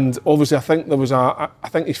 And obviously, I think I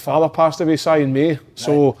think his father passed away, in May.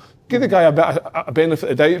 So give the guy a bit of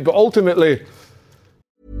benefit of the doubt. But ultimately,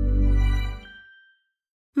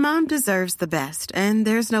 Mom deserves the best, and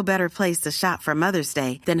there's no better place to shop for Mother's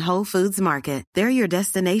Day than Whole Foods Market. They're your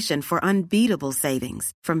destination for unbeatable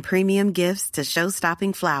savings, from premium gifts to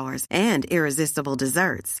show-stopping flowers and irresistible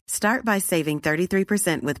desserts. Start by saving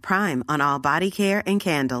 33% with Prime on all body care and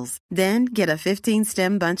candles. Then get a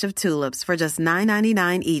 15-stem bunch of tulips for just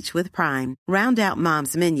 $9.99 each with Prime. Round out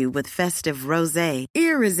Mom's menu with festive rosé,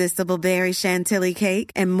 irresistible berry chantilly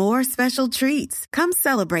cake, and more special treats. Come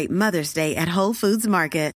celebrate Mother's Day at Whole Foods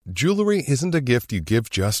Market. Jewelry isn't a gift you give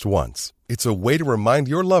just once. It's a way to remind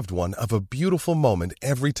your loved one of a beautiful moment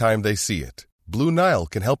every time they see it. Blue Nile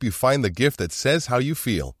can help you find the gift that says how you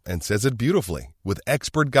feel and says it beautifully, with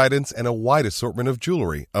expert guidance and a wide assortment of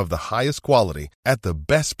jewelry of the highest quality at the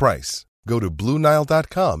best price. Go to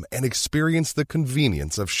BlueNile.com and experience the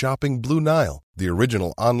convenience of shopping Blue Nile, the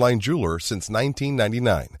original online jeweler since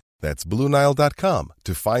 1999. That's BlueNile.com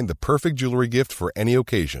to find the perfect jewelry gift for any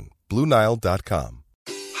occasion. BlueNile.com.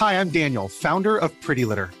 Hi, I'm Daniel, founder of Pretty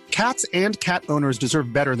Litter. Cats and cat owners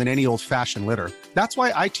deserve better than any old-fashioned litter. That's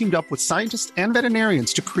why I teamed up with scientists and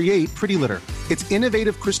veterinarians to create Pretty Litter. Its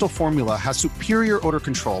innovative crystal formula has superior odor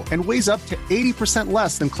control and weighs up to 80%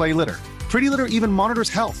 less than clay litter. Pretty Litter even monitors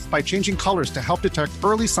health by changing colors to help detect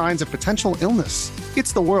early signs of potential illness.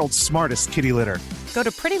 It's the world's smartest kitty litter. Go to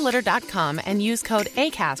prettylitter.com and use code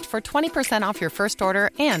ACAST for 20% off your first order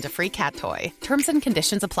and a free cat toy. Terms and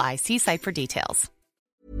conditions apply. See site for details.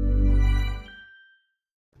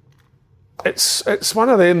 It's one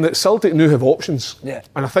of them that Celtic knew have options. Yeah.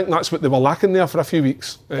 And I think that's what they were lacking there for a few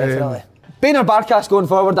weeks. Definitely. Bain or Barkas going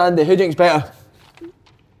forward, Andy? Who do you think's better?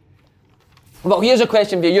 Well, here's a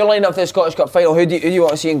question for you. You're lining up for the Scottish Cup final. Who do you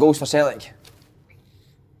want to see in goals for Celtic?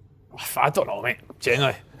 I don't know, mate.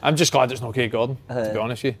 Genuinely. I'm just glad it's not Kay Gordon, to be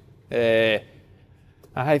honest with you.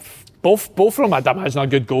 Both of them, I'd imagine, are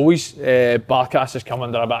good goalies. Barkas has come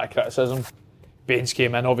under a bit of criticism. Baines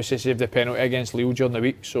came in, obviously saved the penalty against Lille during the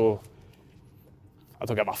week, so I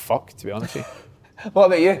don't give a fuck, to be honest with you. What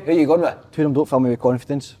about you? Who are you going with? Two of them don't fill me with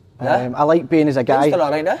confidence. Yeah? I like Bain as a guy. He's still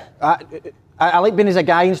alright now. I like Bain as a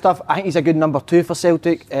guy and stuff. I think he's a good number two for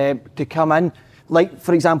Celtic to come in. Like,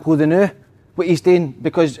 for example, the new, what he's doing,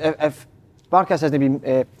 because if Barkas hasn't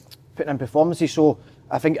been putting in performances, so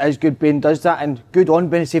I think it is good Bain does that, and good on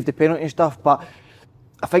Bain, saved the penalty and stuff, but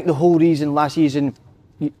I think the whole reason last season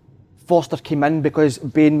Foster came in because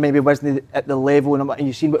Bain maybe wasn't at the level, and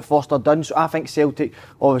you've seen what Foster done, so I think Celtic,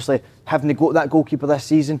 obviously, having got that goalkeeper this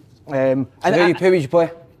season. And who would you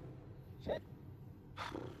play?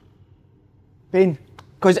 Bain.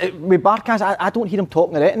 Because with Barkas, I don't hear him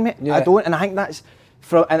talking or anything, mate. Yeah. I don't, and I think that's,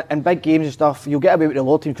 in big games and stuff, you'll get away with the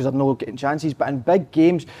lot team because they're not getting chances, but in big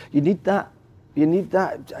games, you need that,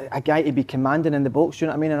 a guy to be commanding in the box, you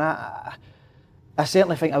know what I mean? And I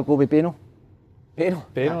certainly think I'll go with Bain. Bain,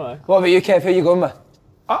 aye. What about you, Kev? Who are you going with?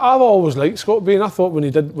 I've always liked Scott Bain. I thought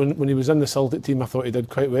when he was in the Celtic team, I thought he did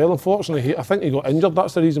quite well. Unfortunately, I think he got injured.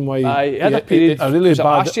 That's the reason why he had a period. A really bad.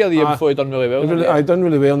 Last year, the year before, he done really well. He done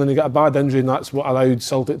really well, and then he got a bad injury, and that's what allowed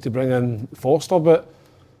Celtic to bring in Foster. But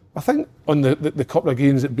I think on the couple of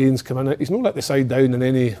games that Bain's come in, he's not let the side down in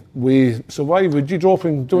any way. So why would you drop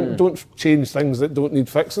him? Don't change things that don't need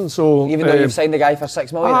fixing. So even though you've signed the guy for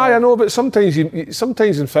 $6 million. I know, but sometimes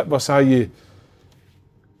in football,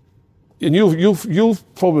 and you'll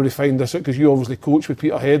probably find this out because you obviously coach with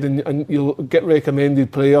Peterhead, and you'll get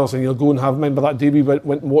recommended players, and you'll go and have, remember that day we went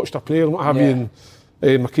and watched a player and what have you, and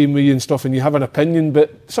McCain with you and stuff, and you have an opinion,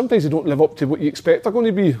 but sometimes they don't live up to what you expect they're going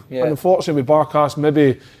to be. Yeah. And unfortunately with Barkas,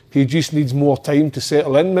 maybe he just needs more time to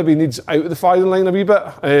settle in, maybe he needs out of the firing line a wee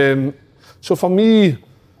bit. So for me,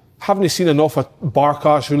 haven't seen enough of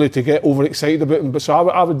Barkas really to get overexcited about him, but so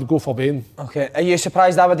I would go for Bain. Okay, are you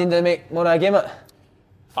surprised Aberdeen didn't make more of a game it?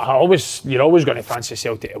 You're always going to fancy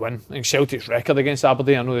Celtic to win. I think Celtic's record against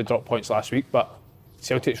Aberdeen, I know they dropped points last week, but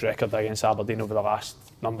Celtic's record against Aberdeen over the last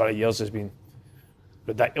number of years has been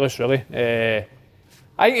ridiculous, really.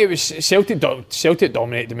 I think it was Celtic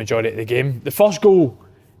dominated the majority of the game. The first goal,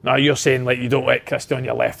 now you're saying like you don't let Christie on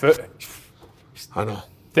your left foot. I know.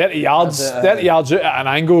 30 yards out at an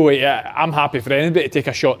angle. I'm happy for anybody to take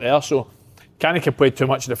a shot there. So Carrick played too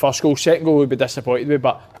much of the first goal. Second goal would be disappointed with,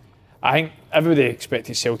 but I think everybody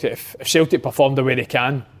expected Celtic. If Celtic performed the way they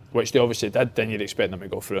can, which they obviously did, then you'd expect them to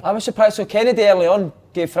go through. I was surprised. So Kennedy early on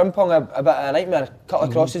gave Frimpong a bit of a nightmare. A couple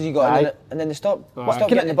of crosses he got, and then they stopped. Stopped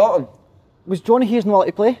getting the bottom. Was Johnny Hayes not allowed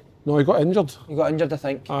to play? No, he got injured. He got injured, I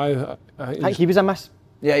think. I think he was a miss.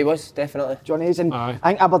 Yeah, he was, definitely. Johnny Hayes. And I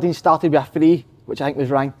think Aberdeen started with a 3, which I think was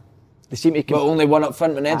wrong. They seem to... But only one up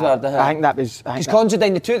front with Edward. I think that was... Because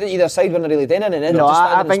Considine, the two at either side weren't really doing anything. No,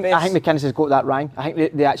 I think McInnes has got that wrong. I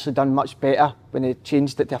think they actually done much better when they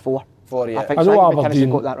changed it to a 4. Yeah. I know Aberdeen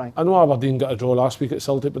got that right. I know Aberdeen got a draw last week at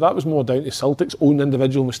Celtic, but that was more down to Celtic's own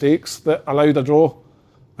individual mistakes that allowed a draw.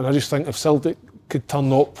 And I just think if Celtic could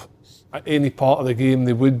turn up at any part of the game,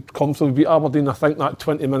 they would comfortably beat Aberdeen. I think that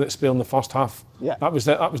 20-minute spell in the first half, that was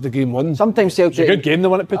the game won. Sometimes Celtic... It was a good game, the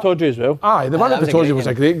one at Pittodrie as well. Aye, the one at Pittodrie was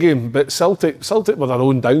a great game, but Celtic were their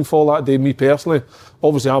own downfall that day, me personally.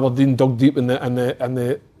 Obviously Aberdeen dug deep in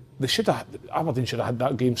the they should have... Aberdeen should have had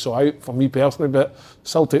that game so out, for me personally, but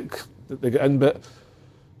Celtic... They get in, but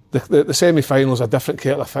the semi-final is a different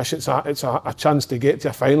kettle of fish. It's a chance to get to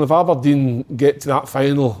a final. If Aberdeen get to that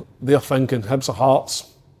final, they're thinking Hibs or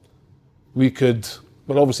Hearts. We could,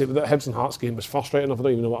 well, obviously the Hibs and Hearts game was frustrating. I don't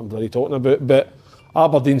even know what I'm bloody talking about. But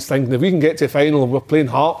Aberdeen's thinking if we can get to a final, we're playing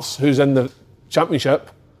Hearts, who's in the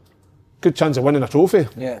Championship. Good chance of winning a trophy.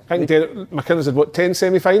 Yeah. I think McInnes had 10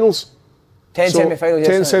 semi-finals. 10 semi-finals.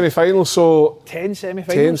 10 semi-finals. So 10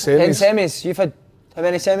 semi-finals. 10 semis. You've had. How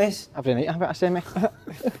many semis? Every night I've got a semi. Have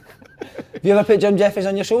you ever put Jim Jeffries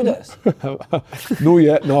on your shoulders? No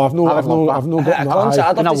yet. No, I've not got a concert.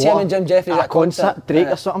 I'd love to see him and Jim Jeffries at a concert. Drake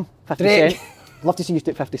or something. 50 Drake. Cent. Love to see you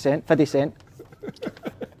take 50 cent.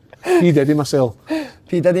 P Diddy myself.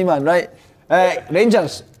 P Diddy man, right.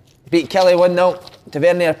 Rangers beat Kelly 1-0.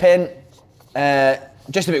 Tavernier pen.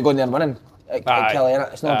 Just about going there and winning. Kelly,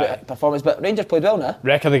 it's not about performance, but Rangers played well now.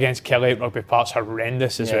 Record against Kelly at Rugby Park's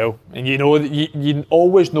horrendous as well, and you know you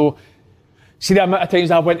always know. See the amount of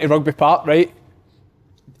times I went to Rugby Park, right,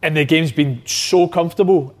 and the game's been so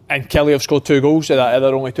comfortable, and Kelly have scored 2 goals out of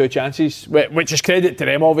their only 2 chances, which is credit to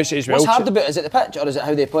them obviously as well. What's hard about it? Is it the pitch or is it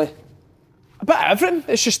how they play? A bit of everything.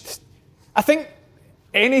 It's just, I think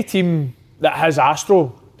any team that has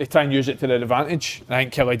Astro, they try and use it to their advantage. I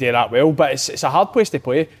think Kelly did that well, but it's a hard place to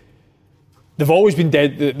play. They've always been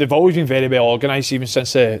very well organised, even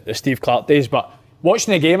since the Steve Clarke days. But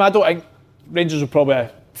watching the game, I don't think Rangers will probably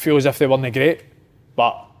feel as if they weren't great.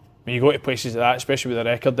 But when you go to places like that, especially with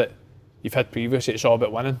the record that you've had previously, it's all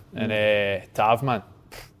about winning. And Tav, man,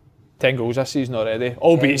 10 goals this season already,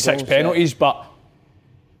 albeit 6 penalties. But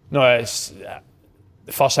no, it's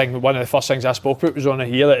one of the first things I spoke about was on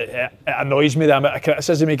here. It annoys me the amount of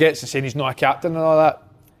criticism he gets and saying he's not a captain and all that.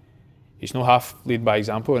 He's not half lead by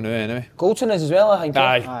example anyway. Goldson is as well, I think.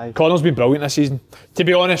 Aye. Connell's been brilliant this season. To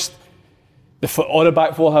be honest, all the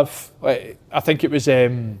back four have, I think it was,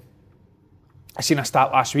 I seen a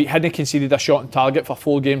stat last week, hadn't conceded a shot on target for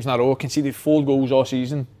 4 games in a row, conceded 4 goals all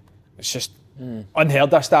season. It's just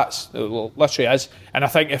unheard of stats, it literally is. And I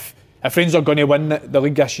think if Rangers are going to win the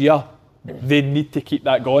league this year, they need to keep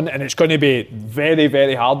that going, and it's going to be very,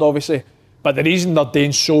 very hard obviously. But the reason they're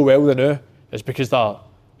doing so well now is because they're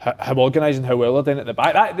how organised and how well they're doing at the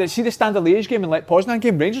back. See the Standard Liège game and Poznan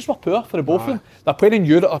game, Rangers were poor for the both of them. They're playing in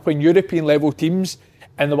Europe, they're playing European level teams,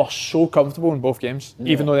 and they were so comfortable in both games,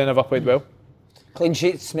 even though they never played well. Clean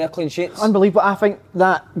sheets, mere clean sheets. Unbelievable. I think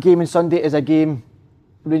that game on Sunday is a game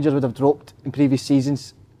Rangers would have dropped in previous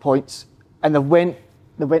seasons, points, and they went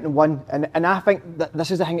and won. And I think that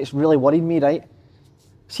this is the thing that's really worried me, right?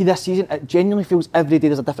 See, this season, it genuinely feels every day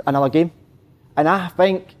there's another game. And I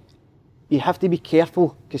think you have to be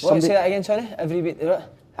careful. Say that again, sorry? Every week,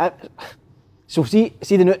 so see,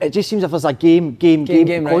 it just seems if there's a game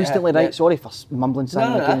constantly, right? Yeah. Sorry for mumbling,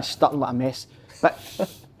 again, starting like a mess. But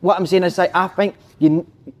what I'm saying is, I think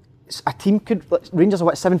a team could. Rangers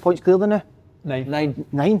are 7 points clear now?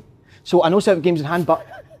 9. So I know 7 games in hand, but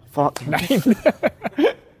fuck. 9.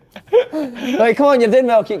 Right, come on, you're doing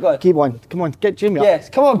well. Keep going. Keep on. Come on, get Jamie up. Yes,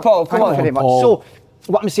 come on, Paul. Come on. Very much. So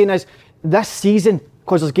what I'm saying is, this season,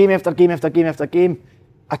 because there's game after game after game after game,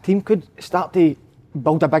 a team could start to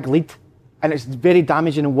build a big lead, and it's very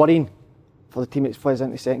damaging and worrying for the team that plays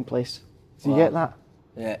into second place. Do you get that?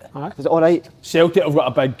 Yeah. Is it all right? Celtic have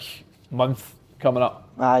got a big month coming up.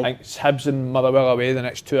 Aye. I think it's Hibs and Motherwell away, the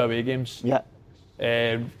next 2 away games. Yeah.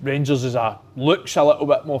 Rangers looks a little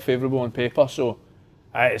bit more favourable on paper, so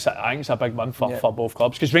I think it's a big month for both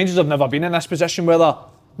clubs, because Rangers have never been in this position where they're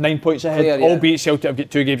 9 points ahead, albeit Celtic have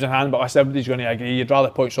got 2 games in hand, but unless everybody's going to agree, you'd rather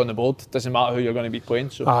points on the board. Doesn't matter who you're going to be playing.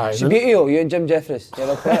 So. Subbuteo, you and Jim Jeffries, you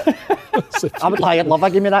ever play it? I'd love a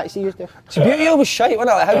game of that to see you do. Subbuteo was shite,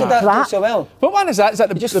 wasn't it? How did that do so well? What one is that? Is that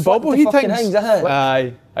the bobble he things?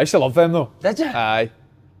 Aye. I used to love them though. Did you? Aye.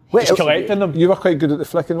 Just collecting them. You were quite good at the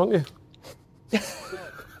flicking, weren't you?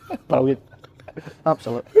 Brilliant.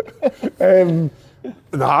 Absolutely. I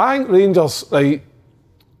think Rangers, like...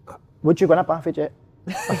 Would you go in a Baffy jet?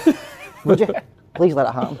 Would you? Please let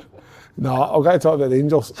it happen. No, I've got to talk about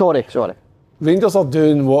Rangers. Sorry. Rangers are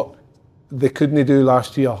doing what they couldn't do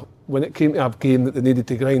last year. When it came to a game that they needed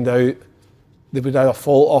to grind out, they would either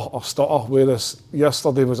falter or stutter, whereas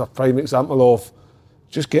yesterday was a prime example of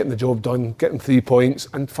just getting the job done, getting 3 points.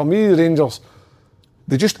 And for me, the Rangers,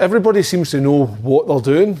 everybody seems to know what they're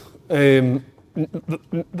doing.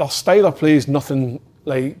 Their style of play is nothing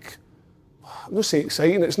like, I'm not saying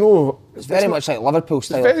exciting, it's very much like Liverpool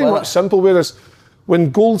style. It's very much simple, whereas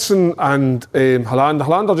when Goldson and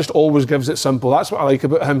Helander just always gives it simple. That's what I like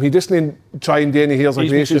about him. He doesn't try and do any hairs or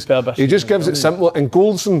graces. He just gives it simple. And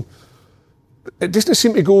Goldson, it doesn't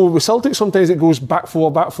seem to go with Celtic. Sometimes it goes back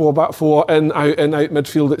four, in, out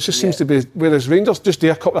midfield. It just seems to be. Whereas Rangers just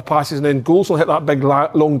do a couple of passes and then Goldson hit that big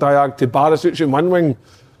long diag to Barisic in one wing,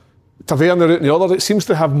 Tavernier out in the other. It seems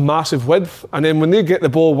to have massive width, and then when they get the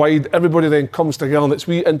ball wide, everybody then comes together and it's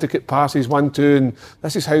wee intricate passes, 1-2, and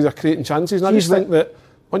this is how they're creating chances. And I just think that,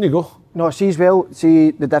 on you go. No, see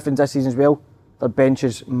the difference this season as well. Their bench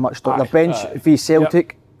is much stronger. Their bench v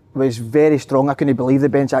Celtic was very strong. I couldn't believe the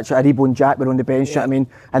bench. Actually, Aribo and Jack were on the bench. You know what I mean?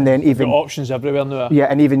 And then even got options everywhere now. Yeah,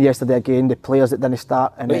 and even yesterday again, the players that didn't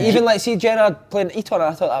start. And but even like see Gerrard playing Eton,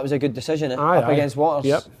 I thought that was a good decision up against Waters.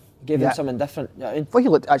 Yep. Gave him something different. You know what I mean? Well, he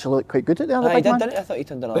looked quite good at the other big man. Didn't he? I thought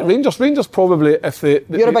Eton did all right. right. Rangers probably, if they...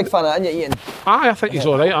 You're a big fan of that, aren't you, Ian? Aye, I think he's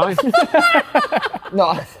all right, aye.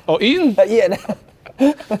 No. Oh, Ian? Ian.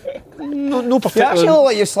 No particular... You actually look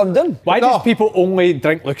like you've slimmed down. Why does people only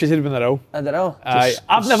drink Lucozade when they're ill? I don't know.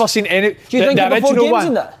 I've never seen any... Do you drink it before games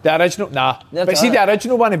and that? The original, nah. Never but see, the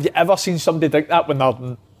original one, have you ever seen somebody drink that when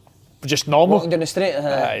they're just normal? Walking down the street?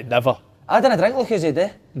 Aye, never. I didn't drink Lucozade,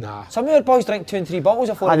 eh? Nah. Some of your boys drink 2 and 3 bottles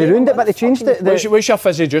of 4 they ruined it, but they changed it. What's your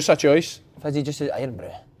fizzy juice of choice? Fizzy juice is Iron Brew.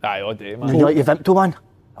 Aye, all day, man. You like your Vimto one?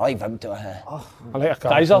 I like Vimto, I like a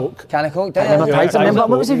can of Coke. Can of Coke, do you? Remember,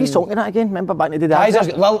 what was it you talking about again? Remember back in the day? Tiger's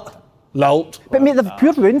got Lilt. But mate, they've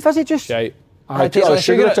pure ruined fizzy juice. Right.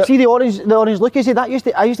 See the orange Lucozade,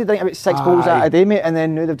 I used to drink about 6 bottles a day, mate, and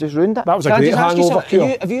then now they've just ruined it. That was a great hangover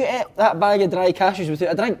cure. Have you ate that bag of dry cashews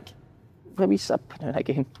without a drink? A wee sip now and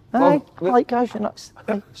again. Aye, I like cashew nuts.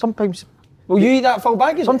 Sometimes. Will you eat that full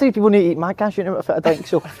bag? Sometimes people need to eat my cashew nut without a drink,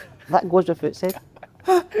 so that goes with it said.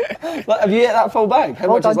 Have you ate that full bag? How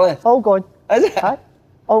much is left? All gone. Is it? Aye.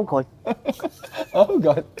 All gone. Oh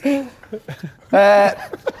God.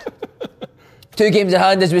 2 games in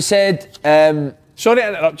hand, as we said. Sorry to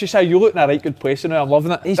interrupt you, Si, you look in a right good place now. I'm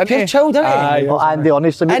loving it. He's pure chilled, isn't he? Aye. Oh, Andy,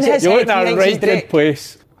 honestly, mate. You look in a right good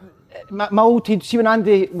place. My old team, see when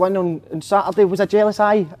Andy won on Saturday, was a jealous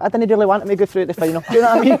eye. I didn't really want him to go through to the final. Do you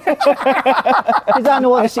know what I mean? Because I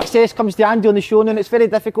know all the success comes to Andy on the show, and it's very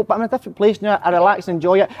difficult, but I'm in a different place now. I relax and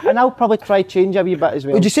enjoy it, and I'll probably try change a wee bit as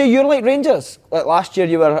well. Would you say you're like Rangers? Like last year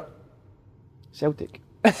you were... Celtic.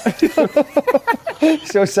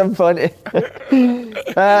 So simple, isn't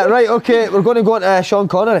it? Right, okay, we're going to go on to Sean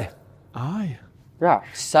Connery. Aye. Yeah.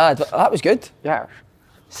 Sad, but that was good. Yeah.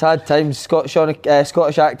 Sad times. Scottish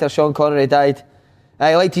actor Sean Connery died.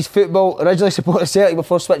 He liked his football, originally supported Celtic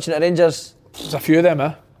before switching to Rangers. There's a few of them,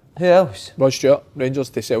 eh? Who else? Rod Stewart, Rangers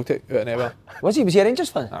to Celtic, out and ever. Was he a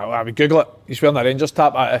Rangers fan? I would Google it. He's wearing a Rangers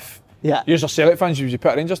top. If you're Celtic fans, would you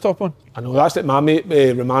put a Rangers top on? I know, that's it. My mate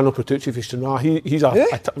Romano Pertucci for Stranraer. He's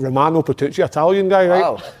a Romano Pertucci, Italian guy, right?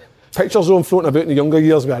 Wow. Pictures of him floating about in the younger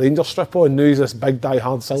years with a Rangers strip on. Now he's this big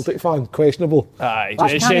die-hard Celtic fan. Questionable. Aye,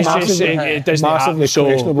 it doesn't happen.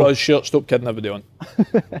 So Rod Stewart, stop kidding everybody on.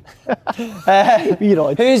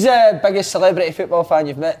 Who's the biggest celebrity football fan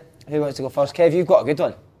you've met? Who wants to go first? Kev, you've got a good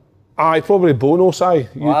one. Aye, probably Bono, Si.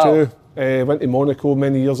 Wow. too. Went to Monaco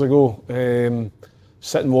many years ago.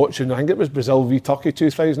 Sitting watching, I think it was Brazil v Turkey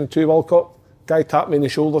 2002 World Cup. Guy tapped me on the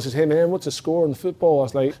shoulder, says, "Hey man, what's the score in football?" I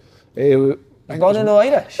was like, Bono no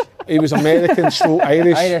Irish? He was American stroke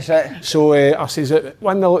Irish. Irish, right. So I says,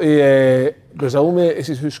 1-0 to Brazil, mate. He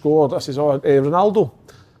says, "Who scored?" I says, Ronaldo.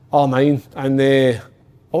 Oh, mine. And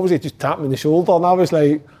obviously just tapped me on the shoulder, and I was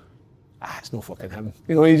like, it's no fucking him.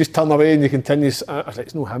 You know, you just turn away and you continue. I was like,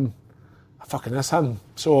 it's no him. I fucking is him.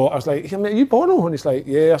 So I was like, "Hey mate, are you Bono?" And he's like,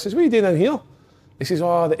 "Yeah." I says, "What are you doing in here?" He says,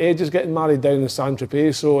 "The Edge is getting married down in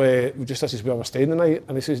Saint-Tropez, so this is where we're staying tonight."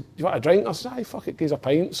 And he says, "Do you want a drink?" I says, "Aye, fuck it, gives a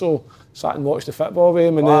pint." So sat and watched the football with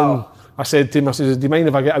him, and then I said to him, I says, "Do you mind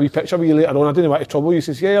if I get a wee picture with you later on? I don't want to trouble you." He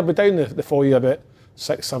says, "Yeah, I'll be down the foyer about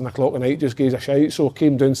 6, 7 o'clock at night," just gives a shout. So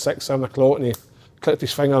came down 6, 7 o'clock and he clicked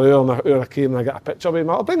his finger there, and I came and I got a picture with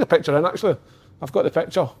him. I'll bring the picture in actually. I've got the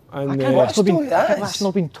picture. And that's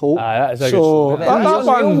not been told. That is a so good story. that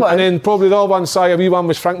one, and then probably the other one, a wee one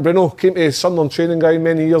was Frank Bruno, came to Sunderland training ground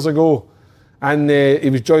many years ago, and he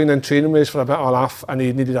was joining training with us for a bit of a laugh, and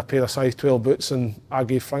he needed a pair of size 12 boots, and I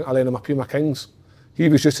lent him a Puma Kings. He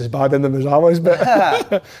was just as bad in them as I was, but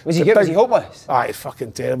was he good? Was he hopeless? Aye,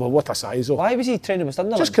 fucking terrible. What a size though. Why was he training with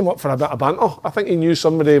Sunderland? Just came up for a bit of banter. I think he knew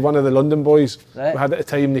somebody, one of the London boys we had at the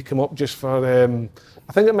time, and he came up just for,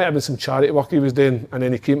 I think it might have been some charity work he was doing, and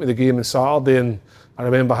then he came to the game on Saturday, and I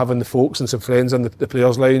remember having the folks and some friends in the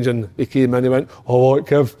players' lounge, and he came in, he went, "Oh, what,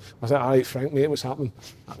 Kev?" I said, "All right, Frank, mate, what's happening?"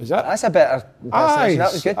 That was it. That's a better impersonation.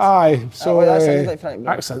 That was good. Aye, so that sounds like Frank.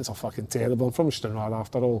 accents are fucking terrible. I'm from Stranraer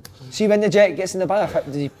after all. See, when the Jet gets in the bath,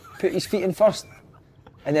 does he put his feet in first?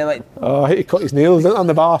 And then like... Oh, I hate he cut his nails, didn't he, in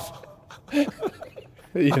the bath.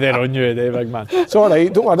 They're on you, big man. It's all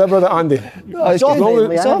right, don't worry about it, Andy. No, it's all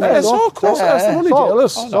of course it is. I'm only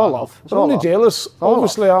jealous. It's all love. I'm only jealous.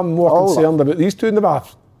 Obviously, I'm more concerned about these two in the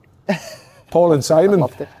bath. Paul and Simon.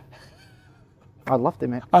 I'd love to,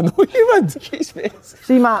 mate. I know you would.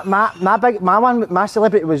 See, my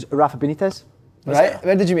celebrity was Rafa Benitez. Right,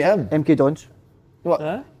 where did you meet him? MK Dons. What?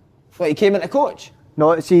 What, he came into coach?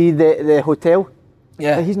 No, see, the hotel.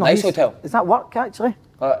 Yeah, he's not, nice hotel. Is that work, actually?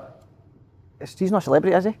 He's not a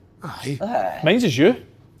celebrity, is he? Aye. Mine's is you.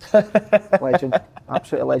 Legend.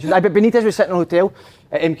 Absolute legend. But Benitez was sitting in a hotel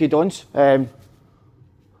at MK Dons. That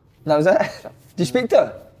was it? Did you speak to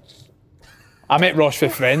him? I met Ross for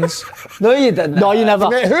friends. No, you didn't. No, you never.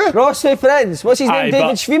 You met who? Ross for friends. What's his name?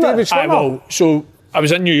 David Schwimmer. So I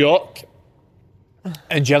was in New York,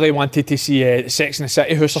 and Jilly wanted to see Sex and the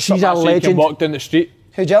City house or something. She's a so you can legend. walk down the street.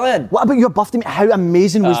 Who, Jillian? What about your birthday, mate? How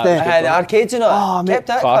amazing was the arcades and all? Oh, mate. Kept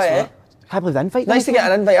that Class, quiet, man. eh? Can't believe the invite. Nice to get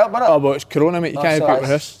an invite up, wasn't it? Oh, but it's Corona, mate. You can't book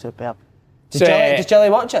with us. Superb. Does Jilly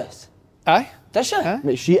watch us? Aye. Does she?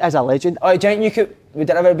 Mate, she is a legend. Oh, do you think you could, would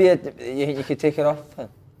there ever be you think you could take her off?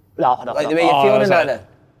 No, Like the way you're feeling in that now?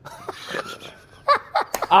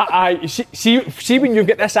 See when you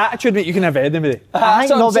get this attitude, mate, you can have anybody.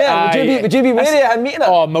 That's what I'm saying. Would you be wary of him meeting her?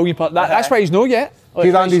 Oh, a million %. That's why he's no yet.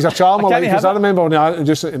 He's Andy's a charmer, because I it. remember when I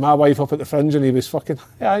introduced him to my wife up at the Fringe, and he was fucking,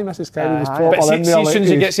 "Aye, Mrs. Kelly was proper But in see, there." as soon as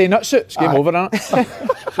he gets a nut suit, it's game over, isn't it?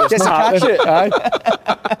 Just a catch it.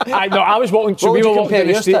 Aye. No, I was walking. So we were walking down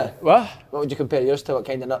the street. What? What would you compare yours to? What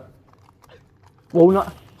kind of nut?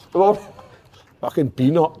 Walnut. Fucking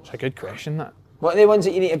peanut. It's a good question, that. What are the ones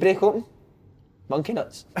that you need to break open? Monkey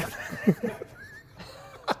nuts.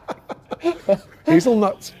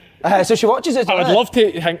 Hazelnuts. So she watches it. I would love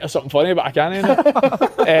to think of something funny, but I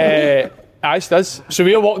can't. Aye, she does. So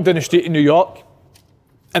we were walking down the street in New York,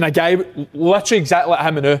 and a guy, literally exactly like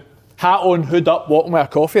him and now, hat on, hood up, walking with a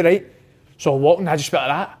coffee, right? So I'm walking, I just went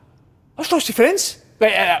like that. That's Rossy Friends.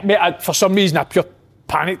 Right, mate, for some reason, I pure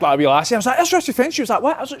panicked like a wee lassie. I was like, "That's Rossy Friends." She was like,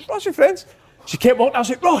 "What?" I was like, "It's Rossy Friends." She kept walking. I was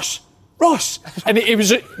like, Ross. And he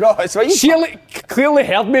was like, Ross, what she clearly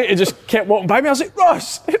heard me and just kept walking by me. I was like,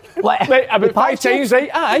 "Ross." Like, about 5 times, right?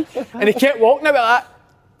 Aye. And he kept walking about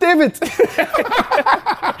that. "David."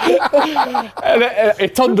 And he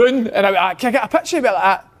turned round and I went, "Can I get a picture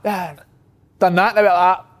about that?" Done that and I went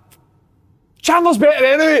like that. "Chandler's better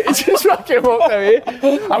anyway." He just fucking walked away.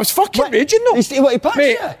 I was fucking raging though. You see what he patched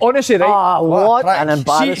Mate, you? honestly, right? What an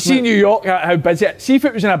embarrassment. See New York, how busy it. See if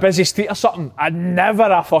it was in a busy street or something, I'd never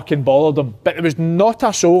have fucking bothered them. But there was not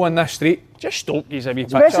a soul in this street. Just Stokey's a wee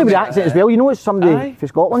picture. Especially with the accent as well. You know it's somebody from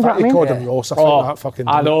Scotland, do you know what I He mean? called him Ross. I think that fucking.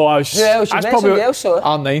 I know, I was. Who else? You That's met probably somebody else, though?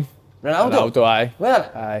 R9. Ronaldo? Aye.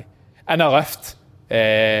 Where? Aye. In a lift.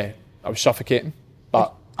 I was suffocating.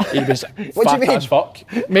 But he was What do fat you mean? as fuck.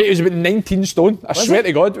 Mate, he was about 19 stone. I swear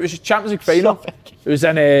to God. It was a Champions League final. It was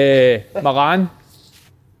in Milan.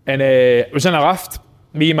 And it was in a lift.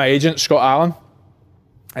 Me and my agent, Scott Allen.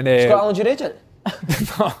 And, Scotland's your agent?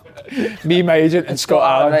 me and my agent and Scott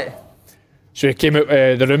Allen. Right. So we came out,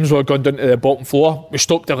 the rooms were going down to the bottom floor. We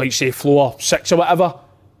stopped at like say floor 6 or whatever.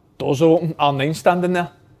 Doors were open, R9 standing there.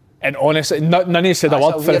 And honestly, none of us said a That's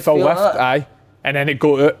word a for the weird full feeling, lift. that. Aye. And then it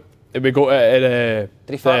got out. We got out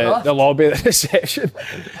of the lobby of the reception.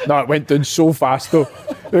 No, it went down so fast though.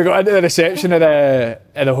 We got into the reception of the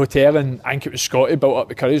hotel and I think it was Scotty built up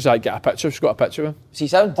the courage like get a picture. We've got a picture of him. See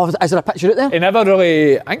sound? Oh, is there a picture out there? He never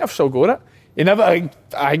really, I think I've still got it. He never, I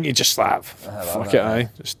think he just like, fuck it, aye.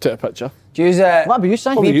 Just took a picture. Do you, What about you, Si?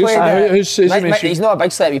 we played, He's not a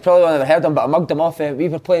big celeb, you probably won't have heard him, but I mugged him off. We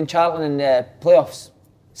were playing Charlton in the playoffs,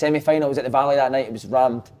 semi-final. It was at the Valley that night, it was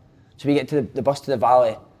rammed. So we get to the bus to the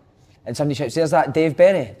Valley, and somebody shouts, "There's that Dave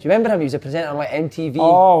Berry." Do you remember him? He was a presenter on like MTV.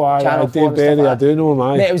 Oh, aye, Channel 4 Dave Berry, I do know him,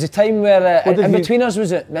 aye. Mate, it was a time where, What did in he- between us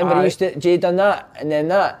was it? Remember Aye. Jay done that, and then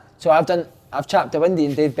that. So I've done I've chapped the windy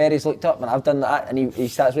and Dave Berry's looked up and I've done that and he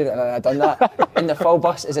starts reading it and I've done that and the full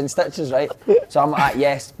bus is in stitches, right? So I'm like,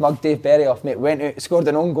 yes, mugged Dave Berry off, mate. Went out, scored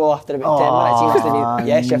an own goal after about 10 minutes. He was to me,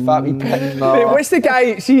 yes, you fat wee prick. Mate, what's the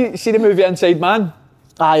guy, see the movie Inside Man?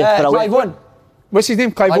 Clive Owen. What's his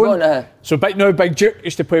name? Clive Owen? So Big Duke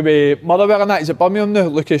used to play with Motherwell and that. He's at Birmingham now,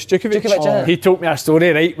 Lucas Djukovic. He told me a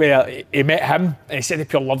story, right, where he met him and he said he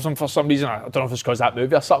pure loves him for some reason. I don't know if it's because of that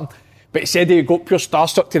movie or something. But he said he got pure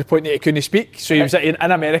starstruck to the point that he couldn't speak. So he was in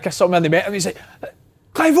America somewhere and they met him. He's like,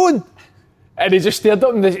 Clive Owen! And he just stared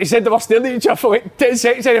at him. He said they were staring at each other for like 10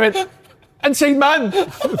 seconds and he went, Inside Man!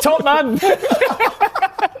 Top man!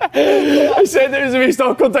 I said it was the most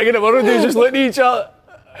awkward thing in the world. He was just looking at each other.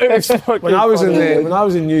 When I was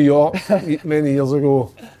in New York many years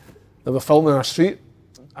ago, they were filming our street.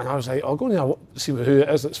 And I was like, I'll go in there see who it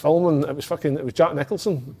is that's filming. It was Jack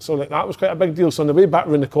Nicholson. So like that was quite a big deal. So on the way back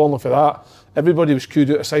round the corner for that, everybody was queued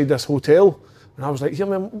outside this hotel. And I was like, yeah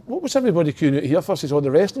man, what was everybody queuing out here for? He said, the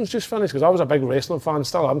wrestling's just finished. Because I was a big wrestling fan,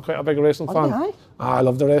 still I'm quite a big wrestling fan. I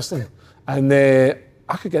love the wrestling. And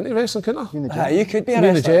I could get into wrestling, couldn't I? You could be a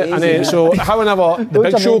wrestler. And so however, the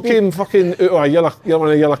Big Show came fucking out of one of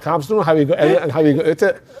the yellow cabs. I don't know how he got in it and how he got out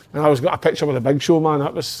it. And I was got a picture with the Big Show,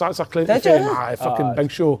 man. That's a claim to fame. Fucking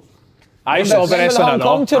Big Show. I saw the wrestling at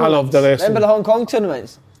all. I love the wrestling. Remember the Hong Kong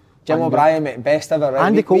tournaments? Jim O'Brien, mate, best ever. Right?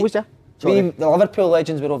 Andy Cole was there. The Liverpool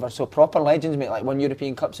legends were over, so proper legends, mate, like won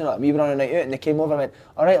European Cups and all. We were on a night out and they came over and went,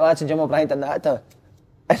 all right lads, and Jim O'Brien done that to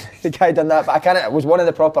the guy done that, but it was one of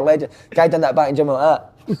the proper legends. The guy done that back and Jim like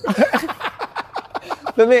that.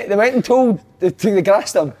 But mate, they went and told the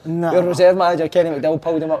grass them. The reserve manager Kenny McDowell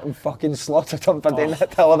pulled him up and fucking slaughtered him for doing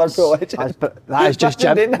that to a Liverpool legend. That is just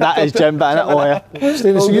Jim. That is Jim, but innit?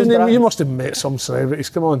 Stevie, so you must have met some celebrities.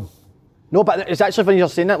 Come on. No, but it's actually funny you're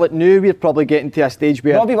saying that. Like now we're probably getting to a stage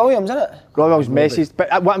where Robbie Williams, isn't it? Robbie Williams messes.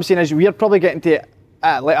 But what I'm saying is we're probably getting to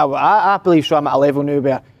I believe so. I'm at a level now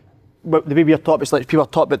where the way we're taught, it's like people are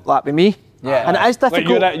taught about that with me. Yeah. And it is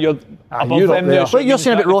difficult. Like you're above them there. What you're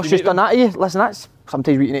saying about Ross just done that to you, listen, that's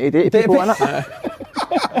sometimes we need to do to people, innit?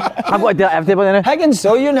 I've got to do that to everybody now. Higgins,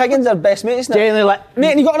 so you and Higgins are best mates now. Generally, like,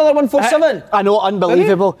 mate, and you got another 147. I know,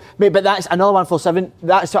 unbelievable. Mate, but that's another 147.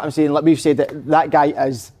 That's what I'm saying. Like we've said, that guy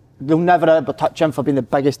is, they'll never ever touch him for being the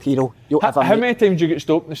biggest hero you'll ever meet. How many times do you get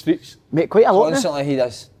stopped in the streets? Mate, quite a lot. Constantly he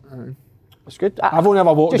does. It's good. I've only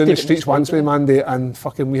ever walked down the streets once with Mandy and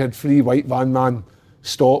fucking we had 3 white van man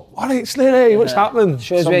stop. All right, Slaney, what's happening?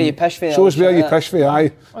 Shows where you pish for. Shows where you pish for,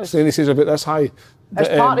 aye. Slaney says about this, aye.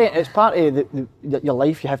 It's part of your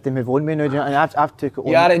life. You have to move on with now. Do you know? And I've took it on.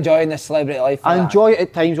 You are enjoying this celebrity life. I enjoy it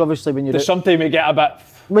at times, obviously, when you're There's sometimes we get a bit...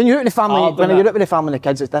 When you're out with the family, you're out with the family and the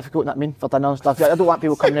kids, it's difficult, you know what I mean, for dinner and stuff. I don't want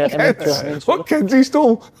people coming out and me. What kids he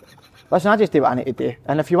stole? Listen, I just do what I need to do.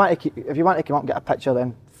 And if you want to come up and get a picture,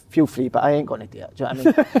 then feel free, but I ain't going to do it. Do you know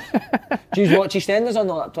what I mean? Do you watch EastEnders on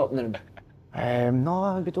the laptop in the room?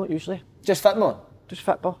 No, we don't usually. Just football? Just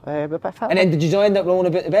football. We're a bit football. And then did you end up rolling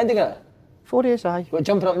about the bend again? 4 days, aye. What,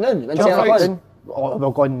 jumping up and down? Jumping up and down. Oh,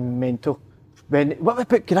 we've gone mental. What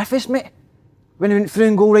about Griffiths, mate? When he went through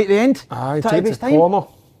and goal right at the end? Aye, take the corner.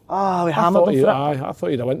 Oh, we hammered him for it. I thought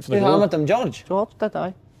he'd have went for the goal. You hammered him, George? George did,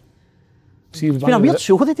 aye. It's been a weird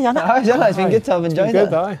show today, hasn't it? It's been good to have enjoyed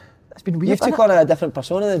it. Aye. It's been weird. You've took on a different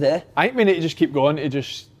persona today. I think we need to just keep going to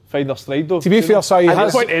just find our stride though. To be fair, Si,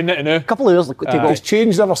 a couple of years to go. It's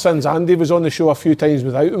changed ever since Andy was on the show a few times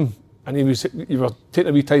without him, and you were taking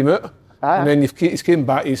a wee time out, and then he's came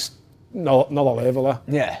back. He's another level there.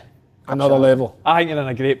 Yeah. Another level. I think you're in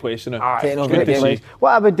a great place, you know. Taking over a great place.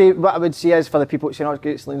 What I would say is for the people saying, "Oh, it's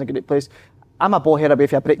great, it's in a great place." I'm a ball hair away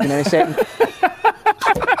if you break down any second.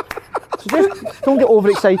 So just don't get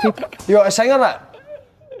overexcited. You got a singer that?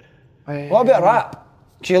 What about rap?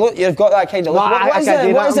 Because you've got that kind of look.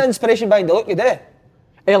 What is the inspiration behind the look you do?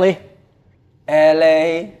 LA.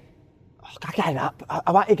 LA. Oh, I can't rap.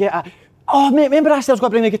 I want to get a... Oh, mate, remember I said I was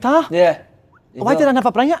going to bring the guitar? Yeah. Why did I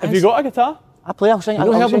never bring it? Have you got a guitar? I play, I'll sing. You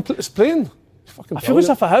don't have him playing? I feel as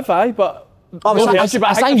if I have, aye, but... I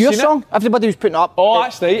sang your song. Everybody was putting up. Oh,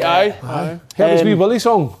 that's right, aye. Heard his Wee Willie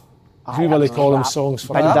song. Wee Willie Collins songs.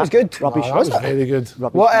 That was good. Rubbish. That was very good.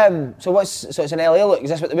 So it's an LA look. Is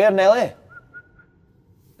this what they wear in LA?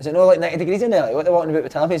 Is it not like 90 degrees in LA? What they're walking about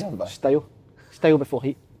with Tammy's on? Style before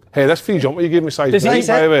heat. Hey, this free jumper you gave me size. Does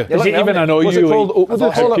it even annoy What's you? it called? What do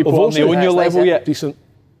they call it? People on the on your level yet? Decent.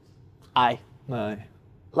 Aye. Aye.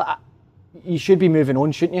 Like, you should be moving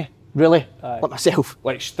on, shouldn't you? Really? Aye. Like myself.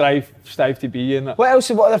 Like strive to be in it. What else?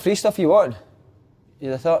 What other free stuff you want?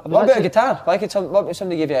 You'd have thought. What about a guitar? What if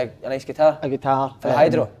somebody gave you a nice guitar? A guitar. For the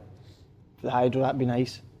hydro? For the hydro, that'd be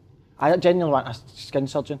nice. I genuinely want a skin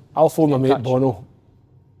surgeon. I'll phone my mate Bono.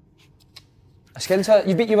 Skins.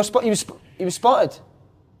 You were spotted.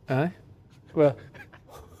 Aye. Well,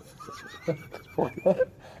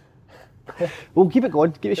 We'll keep it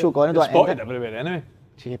going. Keep the show going. I don't spotted end it. everywhere anyway.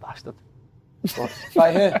 Gee, bastard.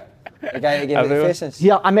 By who? The guy who gave me the faces.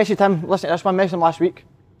 Yeah, I messaged him. Listen to this one. I messaged him last week.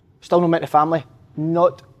 Still not met the family.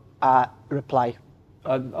 Not a reply.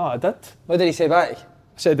 I did. What did he say back? I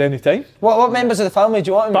said any time. What members of the family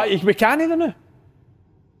do you want him? But we can't either now.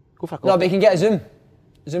 Go for a call. No, but you can get a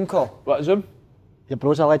Zoom call. What, Zoom? Your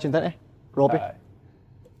bro's a legend, isn't he? Robbie.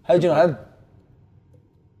 How do you know him?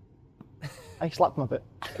 I slapped him a bit.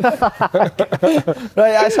 Right,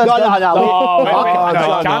 that's No,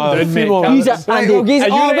 calm down, mate. He's a Right, Andy. well, geez, Are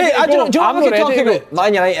you oh, ready wait, to I go? don't know I'm what we not can talk ready to about.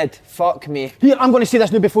 Man United, fuck me. Here, I'm going to say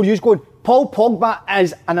this now before you go. Paul Pogba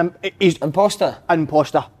is he's Imposter.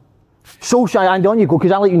 imposter. Solskjaer, Andy, on you go,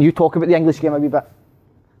 because I like when you talk about the English game a wee bit.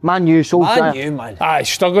 Man U, Solskjaer. Man, you, man. Aye,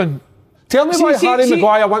 struggling. Tell me why Harry see-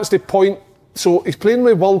 Maguire wants to point. So he's playing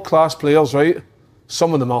with world-class players, right?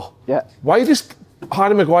 Some of them are. Yeah. Why does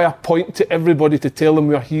Harry Maguire point to everybody to tell them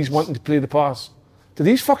where he's wanting to play the pass? Do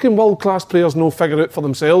these fucking world-class players no figure it for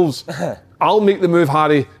themselves? I'll make the move,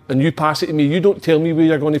 Harry, and you pass it to me. You don't tell me where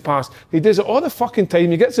you're going to pass. He does it all the fucking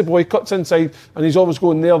time. He gets the boy, cuts inside, and he's always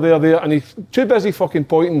going there, and he's too busy fucking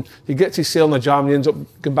pointing. He gets his sail in the jam and he ends up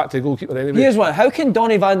going back to the goalkeeper anyway. Here's one. How can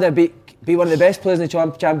Donny van der Beek be one of the best players in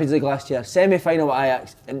the Champions League last year? Semi-final with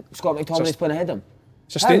Ajax, and Scott McTominay's playing ahead of him.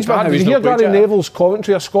 It's a stage man. Did you hear Gary Neville's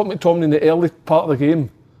commentary of Scott McTominay in the early part of the game?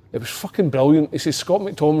 It was fucking brilliant. He says Scott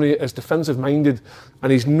McTominay is defensive minded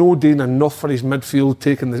and he's no doing enough for his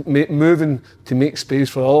midfield, moving to make space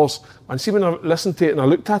for others. And see, when I listened to it and I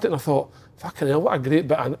looked at it and I thought, fucking hell, what a great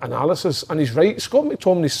bit of analysis. And he's right, Scott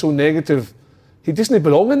McTominay's so negative. He doesn't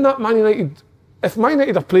belong in that Man United. If Man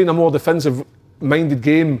United are playing a more defensive minded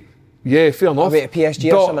game, yeah, fair enough. Maybe at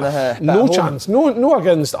PSG or something. No chance. No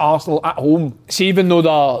against Arsenal at home. See, even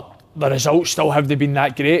though the results still haven't been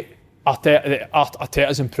that great,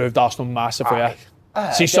 Arteta's improved Arsenal massively.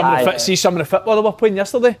 See some of the football they were playing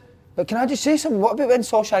yesterday. But can I just say something? What about when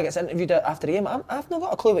Solskjaer gets interviewed after the game? I've not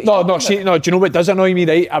got a clue what he's No, talking no, about. see, no. Do you know what does annoy me?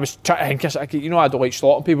 Right, I was trying to think. You know, I don't like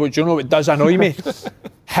slaughtering people. Do you know what does annoy me?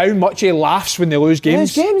 How much he laughs when they lose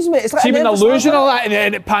games. Lose games, mate. It's like See, a when they're nervous losing laugh, all that,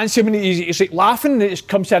 and it pans him, and he's like laughing, and it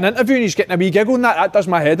comes to an interview, and he's getting a wee giggle, and that does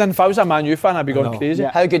my head in. If I was a Man U fan, I'd be going crazy.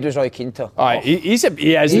 How good was Roy Keane though? Aye, he is the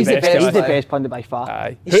best. He's the guy. best pundit by far.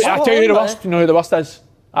 Aye. He's I so tell you the on, worst. You know who the worst is?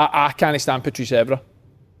 I can't stand Patrice Evra.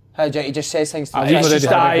 How do you, he just says things to It's me?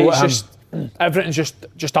 just everything's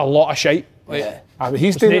just a lot of shite. Like,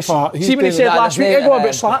 He's doing it for. See when he said last week ago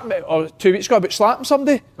about slapping. slapping, or 2 weeks ago about slapping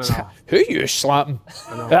somebody. Who you slapping?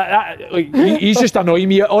 He's just annoying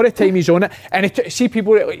me all the time. He's on it, and see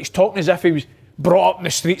people. He's talking as if he was brought up in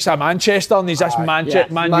the streets of Manchester, and he's this Man U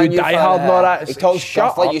diehard and all that. He talks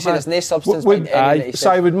shut stuff like up, you say. There's no substance.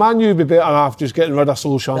 Would Man U be better off just getting rid of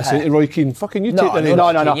Solskjaer and saying to Roy Keane, fucking you take the name?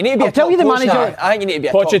 No. You need to be I'll tell you the manager. I think you need to be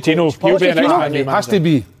a top Pochettino, coach. you'll be a next Man U Has to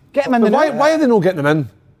be. Get him in But the why are they not getting him in?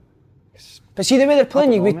 But see the way they're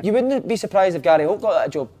playing, you wouldn't be surprised if Gary Holt got that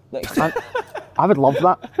job next time. I would love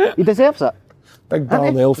that. He deserves it. Big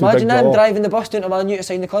Darnell for Imagine Big him Ball. driving the bus down to Man U to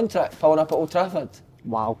sign the contract, pulling up at Old Trafford.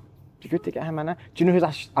 Wow. It'd be good to get him in there. Do you know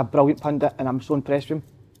who's a brilliant pundit and I'm so impressed with him?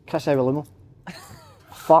 Chris Evelino.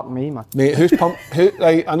 Fuck me, man. Mate, who's pumped?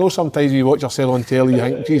 Like, I know sometimes you watch yourself on telly, you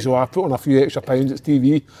think, geez, I put on a few extra pounds, it's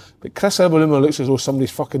TV. But Chris Evelino looks as though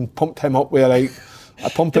somebody's fucking pumped him up with like a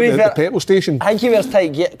pump at the petrol station. I think he wears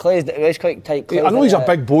tight clothes. He wears quite tight clothes. I know he's a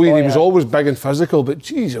big boy and he was always big and physical, but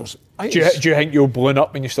Jesus. Do you think you'll blow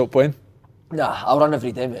up when you stop playing? Nah, I'll run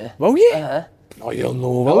every day, mate. Will you? Oh, you'll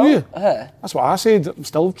know, will you? That's what I said. I'm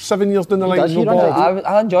still 7 years down the line. does, he No runs ball.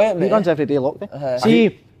 I'll enjoy it, mate. He runs every day, Lockdown.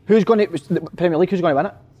 See, who's going to the Premier League? Who's going to win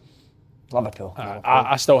it? Liverpool.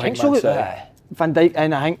 I still think so. Man City. Van Dijk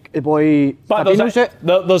and I think the boy. But there's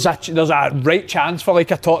a right chance for like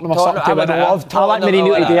a Tottenham or something to win it. I want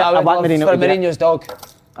Mourinho to do it. I want Mourinho for to do it. Mourinho's dog.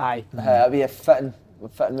 Aye. That'll be a fitting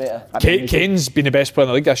mate. Kane's been the best player in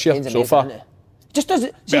the league this year Kane's so amazing, far. isn't he? Just does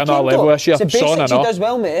it. Better not level this year. The Son basics and he all. does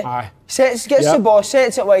well, mate. Aye. Gets the ball,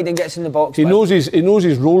 sets it wide and gets in the box. He knows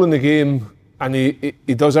his role in the game and he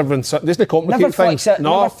does everything. Doesn't complicate Never things. flicks it,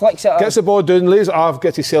 never flicks it up. Gets the ball down, lays it off,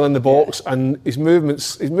 gets his cell in the box, and his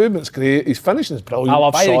movement's great. His finishing's brilliant. I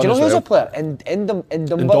love By the way, Son do you know as who's well. a player? In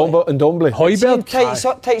Ndombele.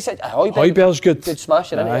 Højbjerg. Højbjerg's good. Good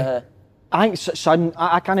smasher, isn't he? I think Son.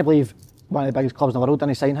 I can't believe one of the biggest clubs in the world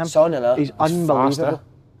didn't sign him. Son, He's unbelievable. fast,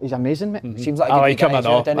 He's amazing, mate. Seems like I a like good him guy and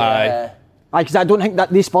all. as well, doesn't he? Aye, because I don't think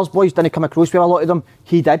that these Spurs boys didn't come across with a lot of them.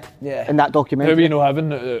 He did in that Who documentary. we know having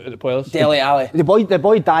the players? Dele Alli. The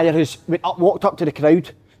boy Dyer who's walked up to the crowd.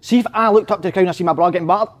 See if I looked up to the crowd and I see my brother getting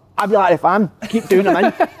battered, I'd be like, if I'm, keep doing him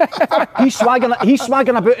in. He's swaggering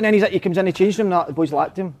about, and then he comes in the change room, and the boys are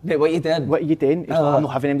like to him, Mate, what are you doing? what are you doing? He's like, I'm not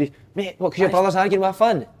having him. Mate, What, because your brother's arguing with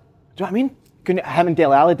fun? do you know what I mean? Couldn't him and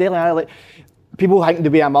Dele Alli, like, people think the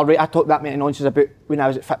way I'm alright. I talk that many nonsense about when I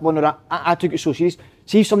was at football and that. I took it so serious.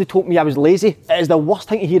 See, if somebody told me I was lazy, it is the worst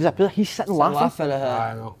thing to hear as a player. He's sitting laughing.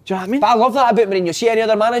 I know. Do you know what I mean? But I love that about Mourinho. See any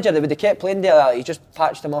other manager, they would have kept playing Dele Alli, he just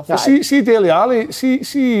patched him off. But see Dele Alli,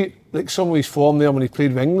 see like some of his form there when he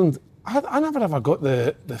played with England. I never ever got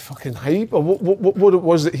the fucking hype or what it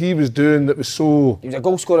was that he was doing that was so. He was a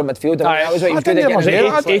goal scorer midfielder. That was what he was I good at. didn't getting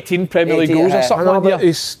ever goals. get 18 Premier League goals or something like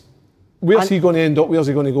that. Where's he going to end up? Where's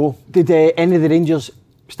he going to go? Did any of the Rangers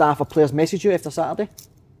staff or players message you after Saturday?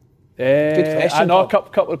 Good question, I know a Paul.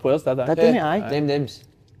 couple of players did that. Did they, aye? Name names.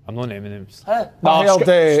 I'm not naming names. Huh? I heard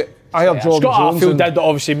Jordan Scott Jones. Arfield did,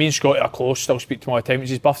 obviously me and Scotty are close, still speak to him all the time. It was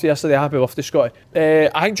his birthday yesterday, happy birthday Scotty. I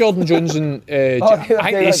think Jordan Jones and I think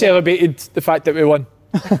they celebrated the fact that we won.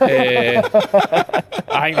 I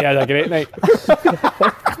think they had a great night.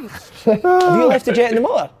 Have you left the jet in the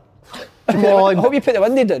motor? Come on. I hope you put the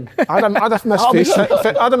window down. I'd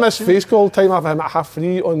have missed face call time of him at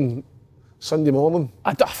 3:30 on Sunday morning.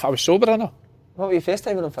 I was sober, I know. What were you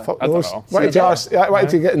FaceTiming him for? Fuck I don't knows. know. Wanted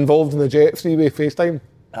to get involved in the Jet three-way FaceTime.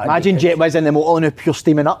 Imagine Jet was in the motor and pure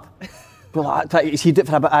steaming up. Be like, try to see it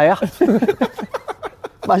for a bit higher.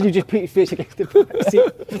 Imagine you just put your face against the seat.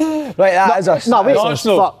 Right, that is us. No, wait. That is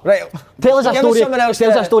us. Fuck. Right. Tell us a Give us story. someone else Tell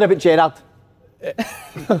us to- a story about Gerrard.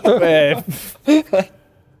 Uh,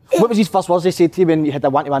 What was his first words he said to you when you had a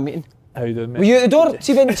one-to-one meeting? How you doing, mate? Were you at the door?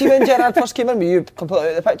 See when Gerrard first came in, were you completely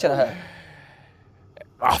out of the picture of it?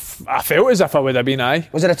 I felt as if I would have been, aye.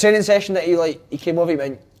 Was it a training session that he came over, you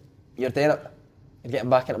went, you're doing it? You're getting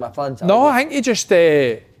back into my plans? No, I think he just,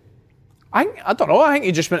 I don't know, I think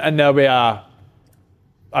he just went in there with I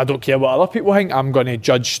don't care what other people think, I'm going to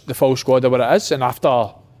judge the full squad of what it is, and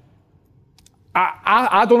after,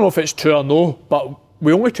 I don't know if it's true or no, but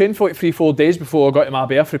we only trained for like 3-4 days before I got to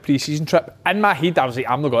Marbella for a pre-season trip. In my head, I was like,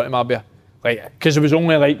 I'm not going to Marbella. Like, because there was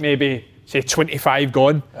only like maybe, say, 25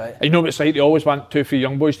 gone. Right. And you know what it's like, they always want 2-3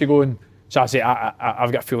 young boys to go, and so I say,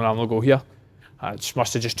 I've got a feeling I'm not going to go here. I just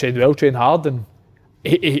must have just trained well, trained hard, and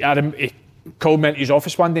he called me into his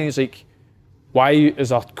office one day and he's like, why is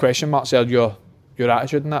there question marks there, your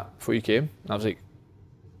attitude in that before you came? And I was like,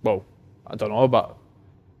 well, I don't know, but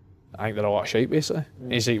I think they're a lot of shite basically.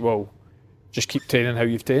 And he's like, well, just keep training how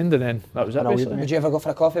you've trained, and then that was it basically. Would you ever go for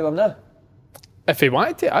a coffee with him now? If he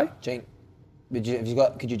wanted to, aye. Giant.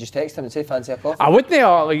 Could you just text him and say fancy a coffee? I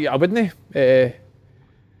wouldn't.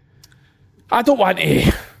 I don't want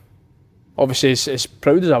to. Obviously, as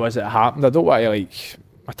proud as I was that it happened, I don't want to, like,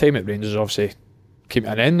 my time at Rangers obviously came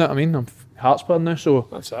to an end. You know what I mean? I'm Hearts player now, so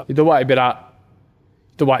That's it. you don't want to be that.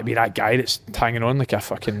 Don't want to be that guy that's hanging on like a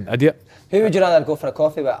fucking idiot. Who would you rather go for a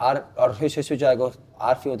coffee with, or whose house would you rather go?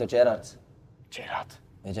 Arfield or Gerrard's? Gerrard.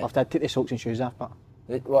 Is it? I'll have to take the socks and shoes off, but...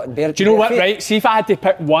 What, in bare, Do you know bare what, feet? right? See if I had to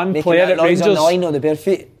pick one Making player that at noise on Rangers, the line on the bare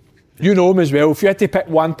feet. you know him as well. If you had to pick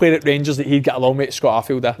one player at Rangers that he'd get along with, Scott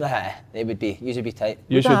Arfield there. Nah, they would be. Yours would be tight.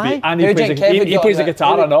 Yours would be. And Who he would you plays, think Kev would he get plays on the with?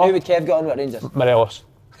 guitar Who and all. Who would Kev get on with at Rangers? Morelos.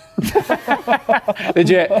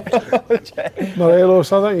 Legit.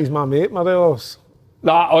 Morelos, I think he's my mate, Morelos.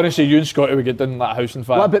 Nah, honestly, you and Scotty would get done like a house on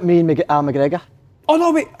fire. What about me and Al McGregor? Oh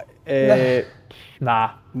no, wait.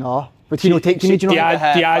 Nah. No. But do you know,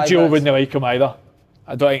 Diageo wouldn't like him either.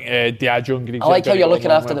 I don't think Diageo and Griggs. I like how you're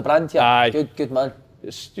looking after the brand here. Aye. Good man.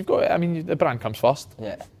 You've got. I mean, the brand comes first.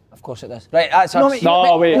 Yeah, of course it does. Right, that's No, us. wait,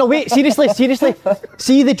 No, wait. No, wait, seriously.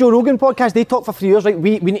 See the Joe Rogan podcast, they talk for 3 years, right?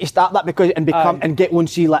 We need to start that because and become and get one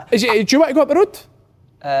see like Is it? Do you want to go up the road?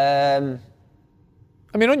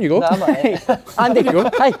 I mean, on you go. Nah, I'm alright. Andy, Do hey, you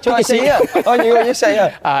want take to a sit seat. here? On you sit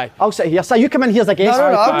here. Aye. I'll sit here. So you come in here as a guest. No,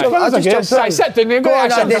 Aye. I'll just jump I in. sit down there. Go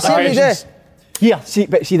on, Andy, see what you do. Here, see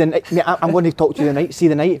the night. Mate, I'm going to talk to you tonight. See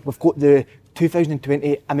the night we've got the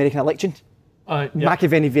 2020 American election.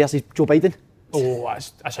 Machiavelli versus Joe Biden. Oh,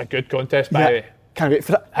 that's a good contest, by the way. Can't wait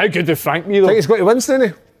for it. How good did Frank be I think though? he's got to win,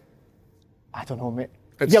 Stanley. I don't know, mate.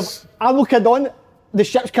 It's- Yeah, I'm looking on. The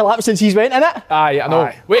ship's collapsed since he's went in it. Aye, I know.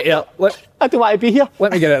 Aye. Wait here. I don't want to be here.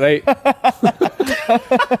 Let me get it right.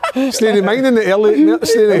 Stanley, mind in the early.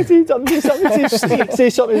 Stanley. Say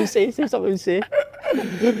something. Say something.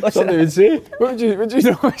 What's something would say? What would you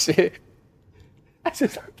know say?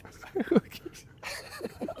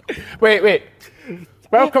 Wait.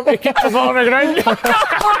 Welcome to Keep the Ball on the Ground.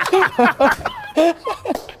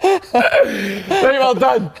 Very well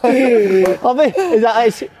done. Lovely. Is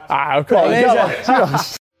that it? Ah, okay.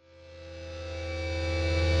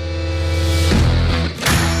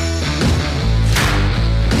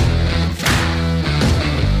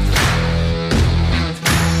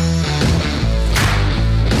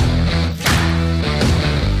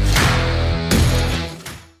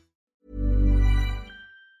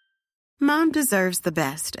 Mom deserves the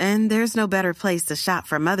best, and there's no better place to shop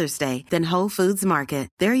for Mother's Day than Whole Foods Market.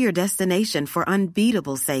 They're your destination for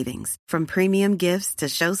unbeatable savings, from premium gifts to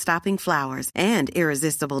show-stopping flowers and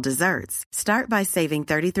irresistible desserts. Start by saving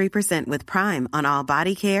 33% with Prime on all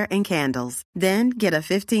body care and candles. Then get a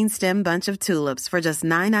 15-stem bunch of tulips for just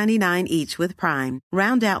 $9.99 each with Prime.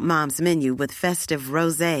 Round out Mom's menu with festive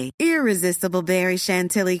rosé, irresistible berry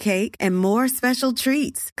chantilly cake, and more special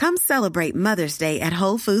treats. Come celebrate Mother's Day at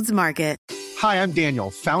Whole Foods Market. Hi, I'm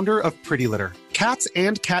Daniel, founder of Pretty Litter. Cats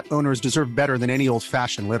and cat owners deserve better than any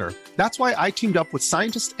old-fashioned litter. That's why I teamed up with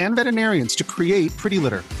scientists and veterinarians to create Pretty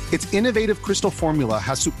Litter. Its innovative crystal formula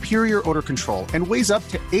has superior odor control and weighs up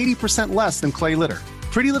to 80% less than clay litter.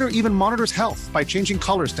 Pretty Litter even monitors health by changing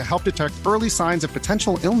colors to help detect early signs of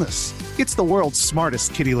potential illness. It's the world's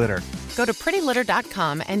smartest kitty litter. Go to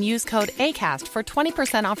prettylitter.com and use code ACAST for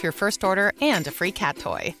 20% off your first order and a free cat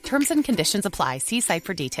toy. Terms and conditions apply. See site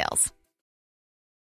for details.